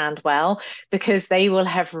understand well, because they will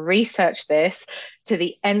have researched this to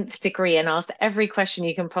the nth degree and asked every question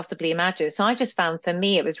you can possibly imagine. So I just found for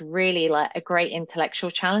me, it was really like a great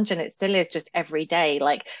intellectual challenge. And it still is just every day,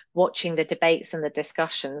 like watching the debates and the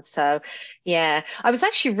discussions. So yeah, I was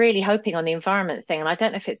actually really hoping on the environment thing, and I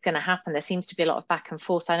don't know if it's going to happen. There seems to be a lot of back and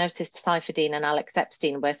forth. I noticed Dean and Alex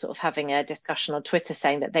Epstein were sort of having a discussion on Twitter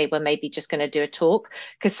saying that they were maybe just going to do a talk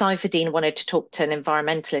because Dean wanted to talk to an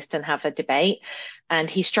environmentalist and have a debate. And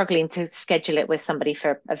he's struggling to schedule it with somebody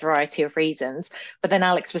for a variety of reasons. But then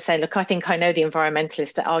Alex was saying, look, I think I know the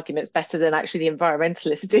environmentalist arguments better than actually the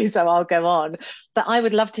environmentalists do, so I'll go on. But I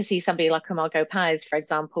would love to see somebody like Margot Paz, for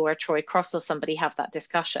example, or Troy Cross or somebody have that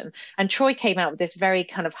discussion. And Troy came out with this very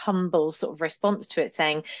kind of humble sort of response to it,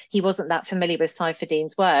 saying he wasn't that familiar with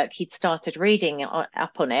Dean's work. He'd started reading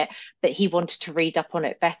up on it, but he wanted to read up on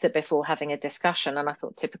it better before having a discussion. And I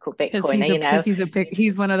thought, typical Bitcoiner, you know.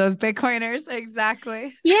 he's one of those Bitcoiners. Exactly.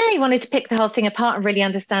 Yeah, he wanted to pick the whole thing apart and really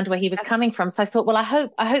understand where he was coming from. So I thought, well, I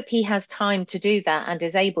hope he has time to do that and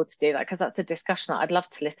is able to do that, because that's a discussion that I'd love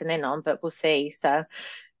to listen in on, but we'll see. So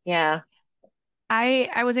yeah.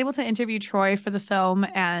 I was able to interview Troy for the film,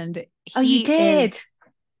 and Oh, you did?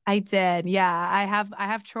 I did. Yeah. I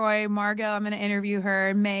have Troy, Margot. I'm going to interview her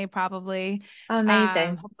in May, probably. Oh,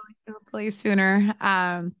 amazing. Hopefully sooner.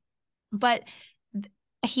 But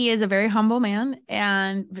he is a very humble man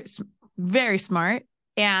and very smart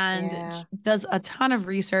and Yeah. does a ton of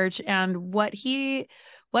research. And what he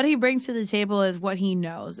brings to the table is what he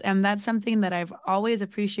knows. And that's something that I've always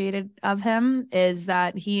appreciated of him, is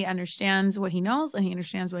that he understands what he knows and he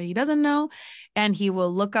understands what he doesn't know, and he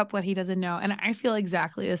will look up what he doesn't know. And I feel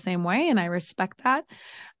exactly the same way, and I respect that.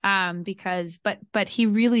 Because but he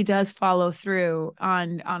really does follow through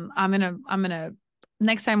on I'm gonna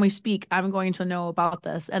next time we speak, I'm going to know about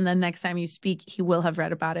this. And then next time you speak, he will have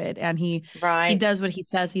read about it. And he Right. does what he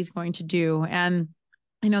says he's going to do. And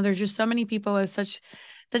there's just so many people with such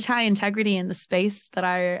high integrity in the space that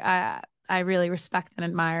I really respect and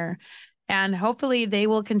admire. And hopefully they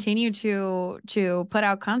will continue to put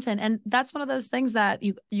out content. And that's one of those things that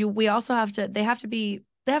we also have to, they have to be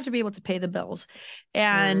they have to be able to pay the bills.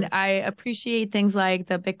 And Mm, I appreciate things like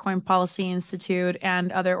the Bitcoin Policy Institute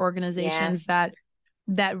and other organizations yes.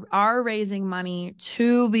 that are raising money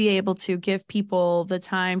to be able to give people the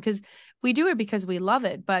time, because we do it because we love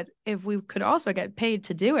it. But if we could also get paid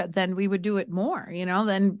to do it, then we would do it more,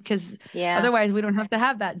 then because Yeah. otherwise we don't have to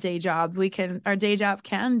have that day job. Our day job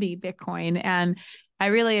can be Bitcoin. And I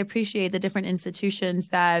really appreciate the different institutions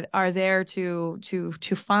that are there to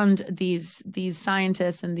fund these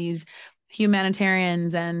scientists and these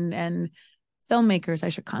humanitarians and filmmakers. I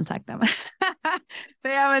should contact them.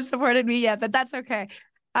 They haven't supported me yet, but that's okay.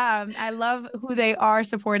 I love who they are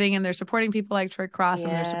supporting, and they're supporting people like Troy Cross,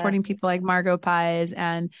 and they're Yeah. supporting people like Margot Pies,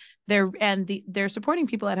 and they're supporting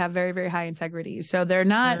people that have very, very high integrity. So they're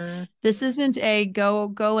not. Mm. This isn't a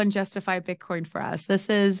go and justify Bitcoin for us. This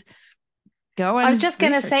is go I was and just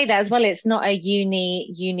going to research. say that as well. It's not a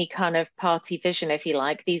uni kind of party vision, if you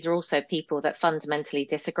like. These are also people that fundamentally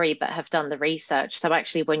disagree but have done the research. So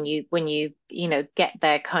actually, when you get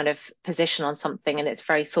their kind of position on something and it's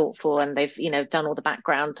very thoughtful and they've done all the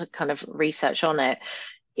background kind of research on it,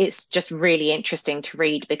 it's just really interesting to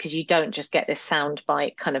read because you don't just get this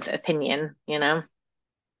soundbite kind of opinion.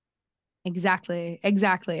 Exactly,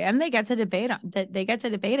 exactly. And they get to debate on that. They get to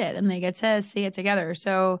debate it and they get to see it together.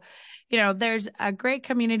 So, there's a great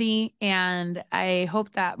community, and I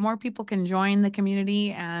hope that more people can join the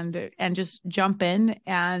community and just jump in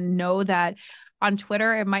and know that on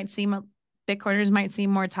Twitter, Bitcoiners might seem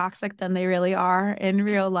more toxic than they really are in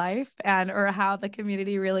real life, or how the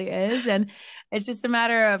community really is. And it's just a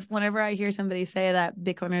matter of, whenever I hear somebody say that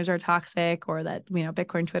Bitcoiners are toxic, or that,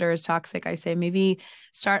 Bitcoin Twitter is toxic, I say maybe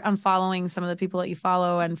start unfollowing some of the people that you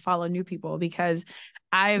follow and follow new people, because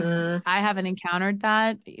Mm. I haven't encountered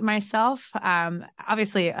that myself.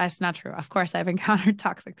 Obviously that's not true. Of course I've encountered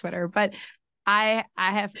toxic Twitter, but I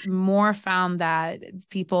have more found that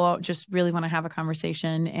people just really want to have a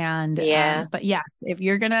conversation. And Yeah. but yes, if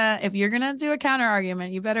you're gonna do a counter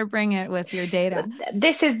argument, you better bring it with your data.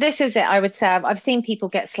 This is it. I would say I've seen people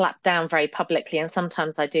get slapped down very publicly, and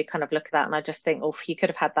sometimes I do kind of look at that and I just think, oh, you could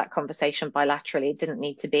have had that conversation bilaterally. It didn't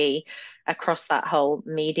need to be across that whole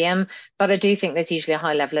medium. But I do think there's usually a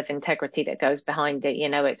high level of integrity that goes behind it.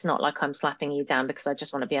 It's not like I'm slapping you down because I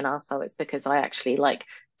just want to be an arsehole. It's because I actually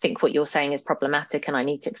think what you're saying is problematic and I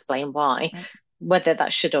need to explain why. Right. Whether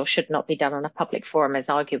that should or should not be done on a public forum is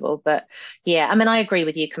arguable, but yeah, I mean, I agree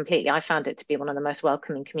with you completely. I found it to be one of the most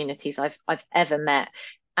welcoming communities I've ever met,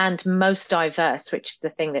 and most diverse, which is the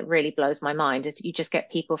thing that really blows my mind. Is you just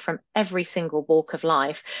get people from every single walk of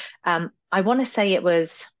life. I want to say it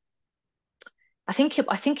was. I think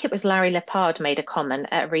it was Larry Lepard made a comment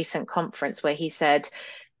at a recent conference where he said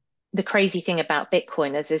the crazy thing about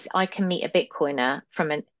Bitcoiners is I can meet a Bitcoiner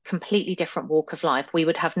from a completely different walk of life. We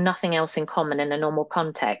would have nothing else in common in a normal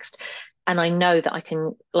context. And I know that I'm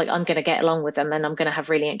going to get along with them and I'm going to have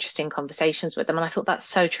really interesting conversations with them. And I thought that's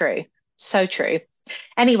so true. So true.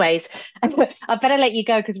 Anyways, I better let you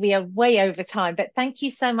go because we are way over time. But thank you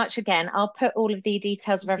so much again. I'll put all of the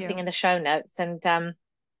details of Thank everything you. in the show notes. And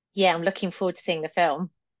yeah, I'm looking forward to seeing the film.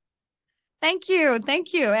 Thank you.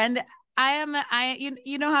 Thank you. And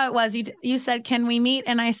you know how it was. You said, can we meet?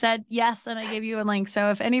 And I said, yes. And I gave you a link.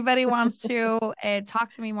 So if anybody wants to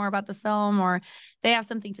talk to me more about the film, or they have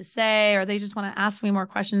something to say, or they just want to ask me more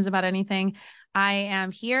questions about anything, I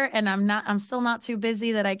am here, and I'm still not too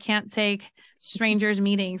busy that I can't take strangers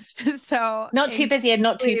meetings. So Not too busy and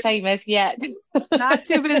not too please, famous yet. not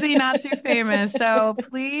too busy, not too famous. So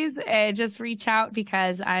please just reach out,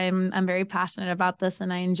 because I'm very passionate about this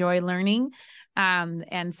and I enjoy learning.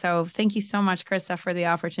 And so thank you so much, Krista, for the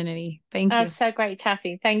opportunity. Thank Oh, you. so great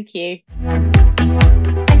chatting. Thank you.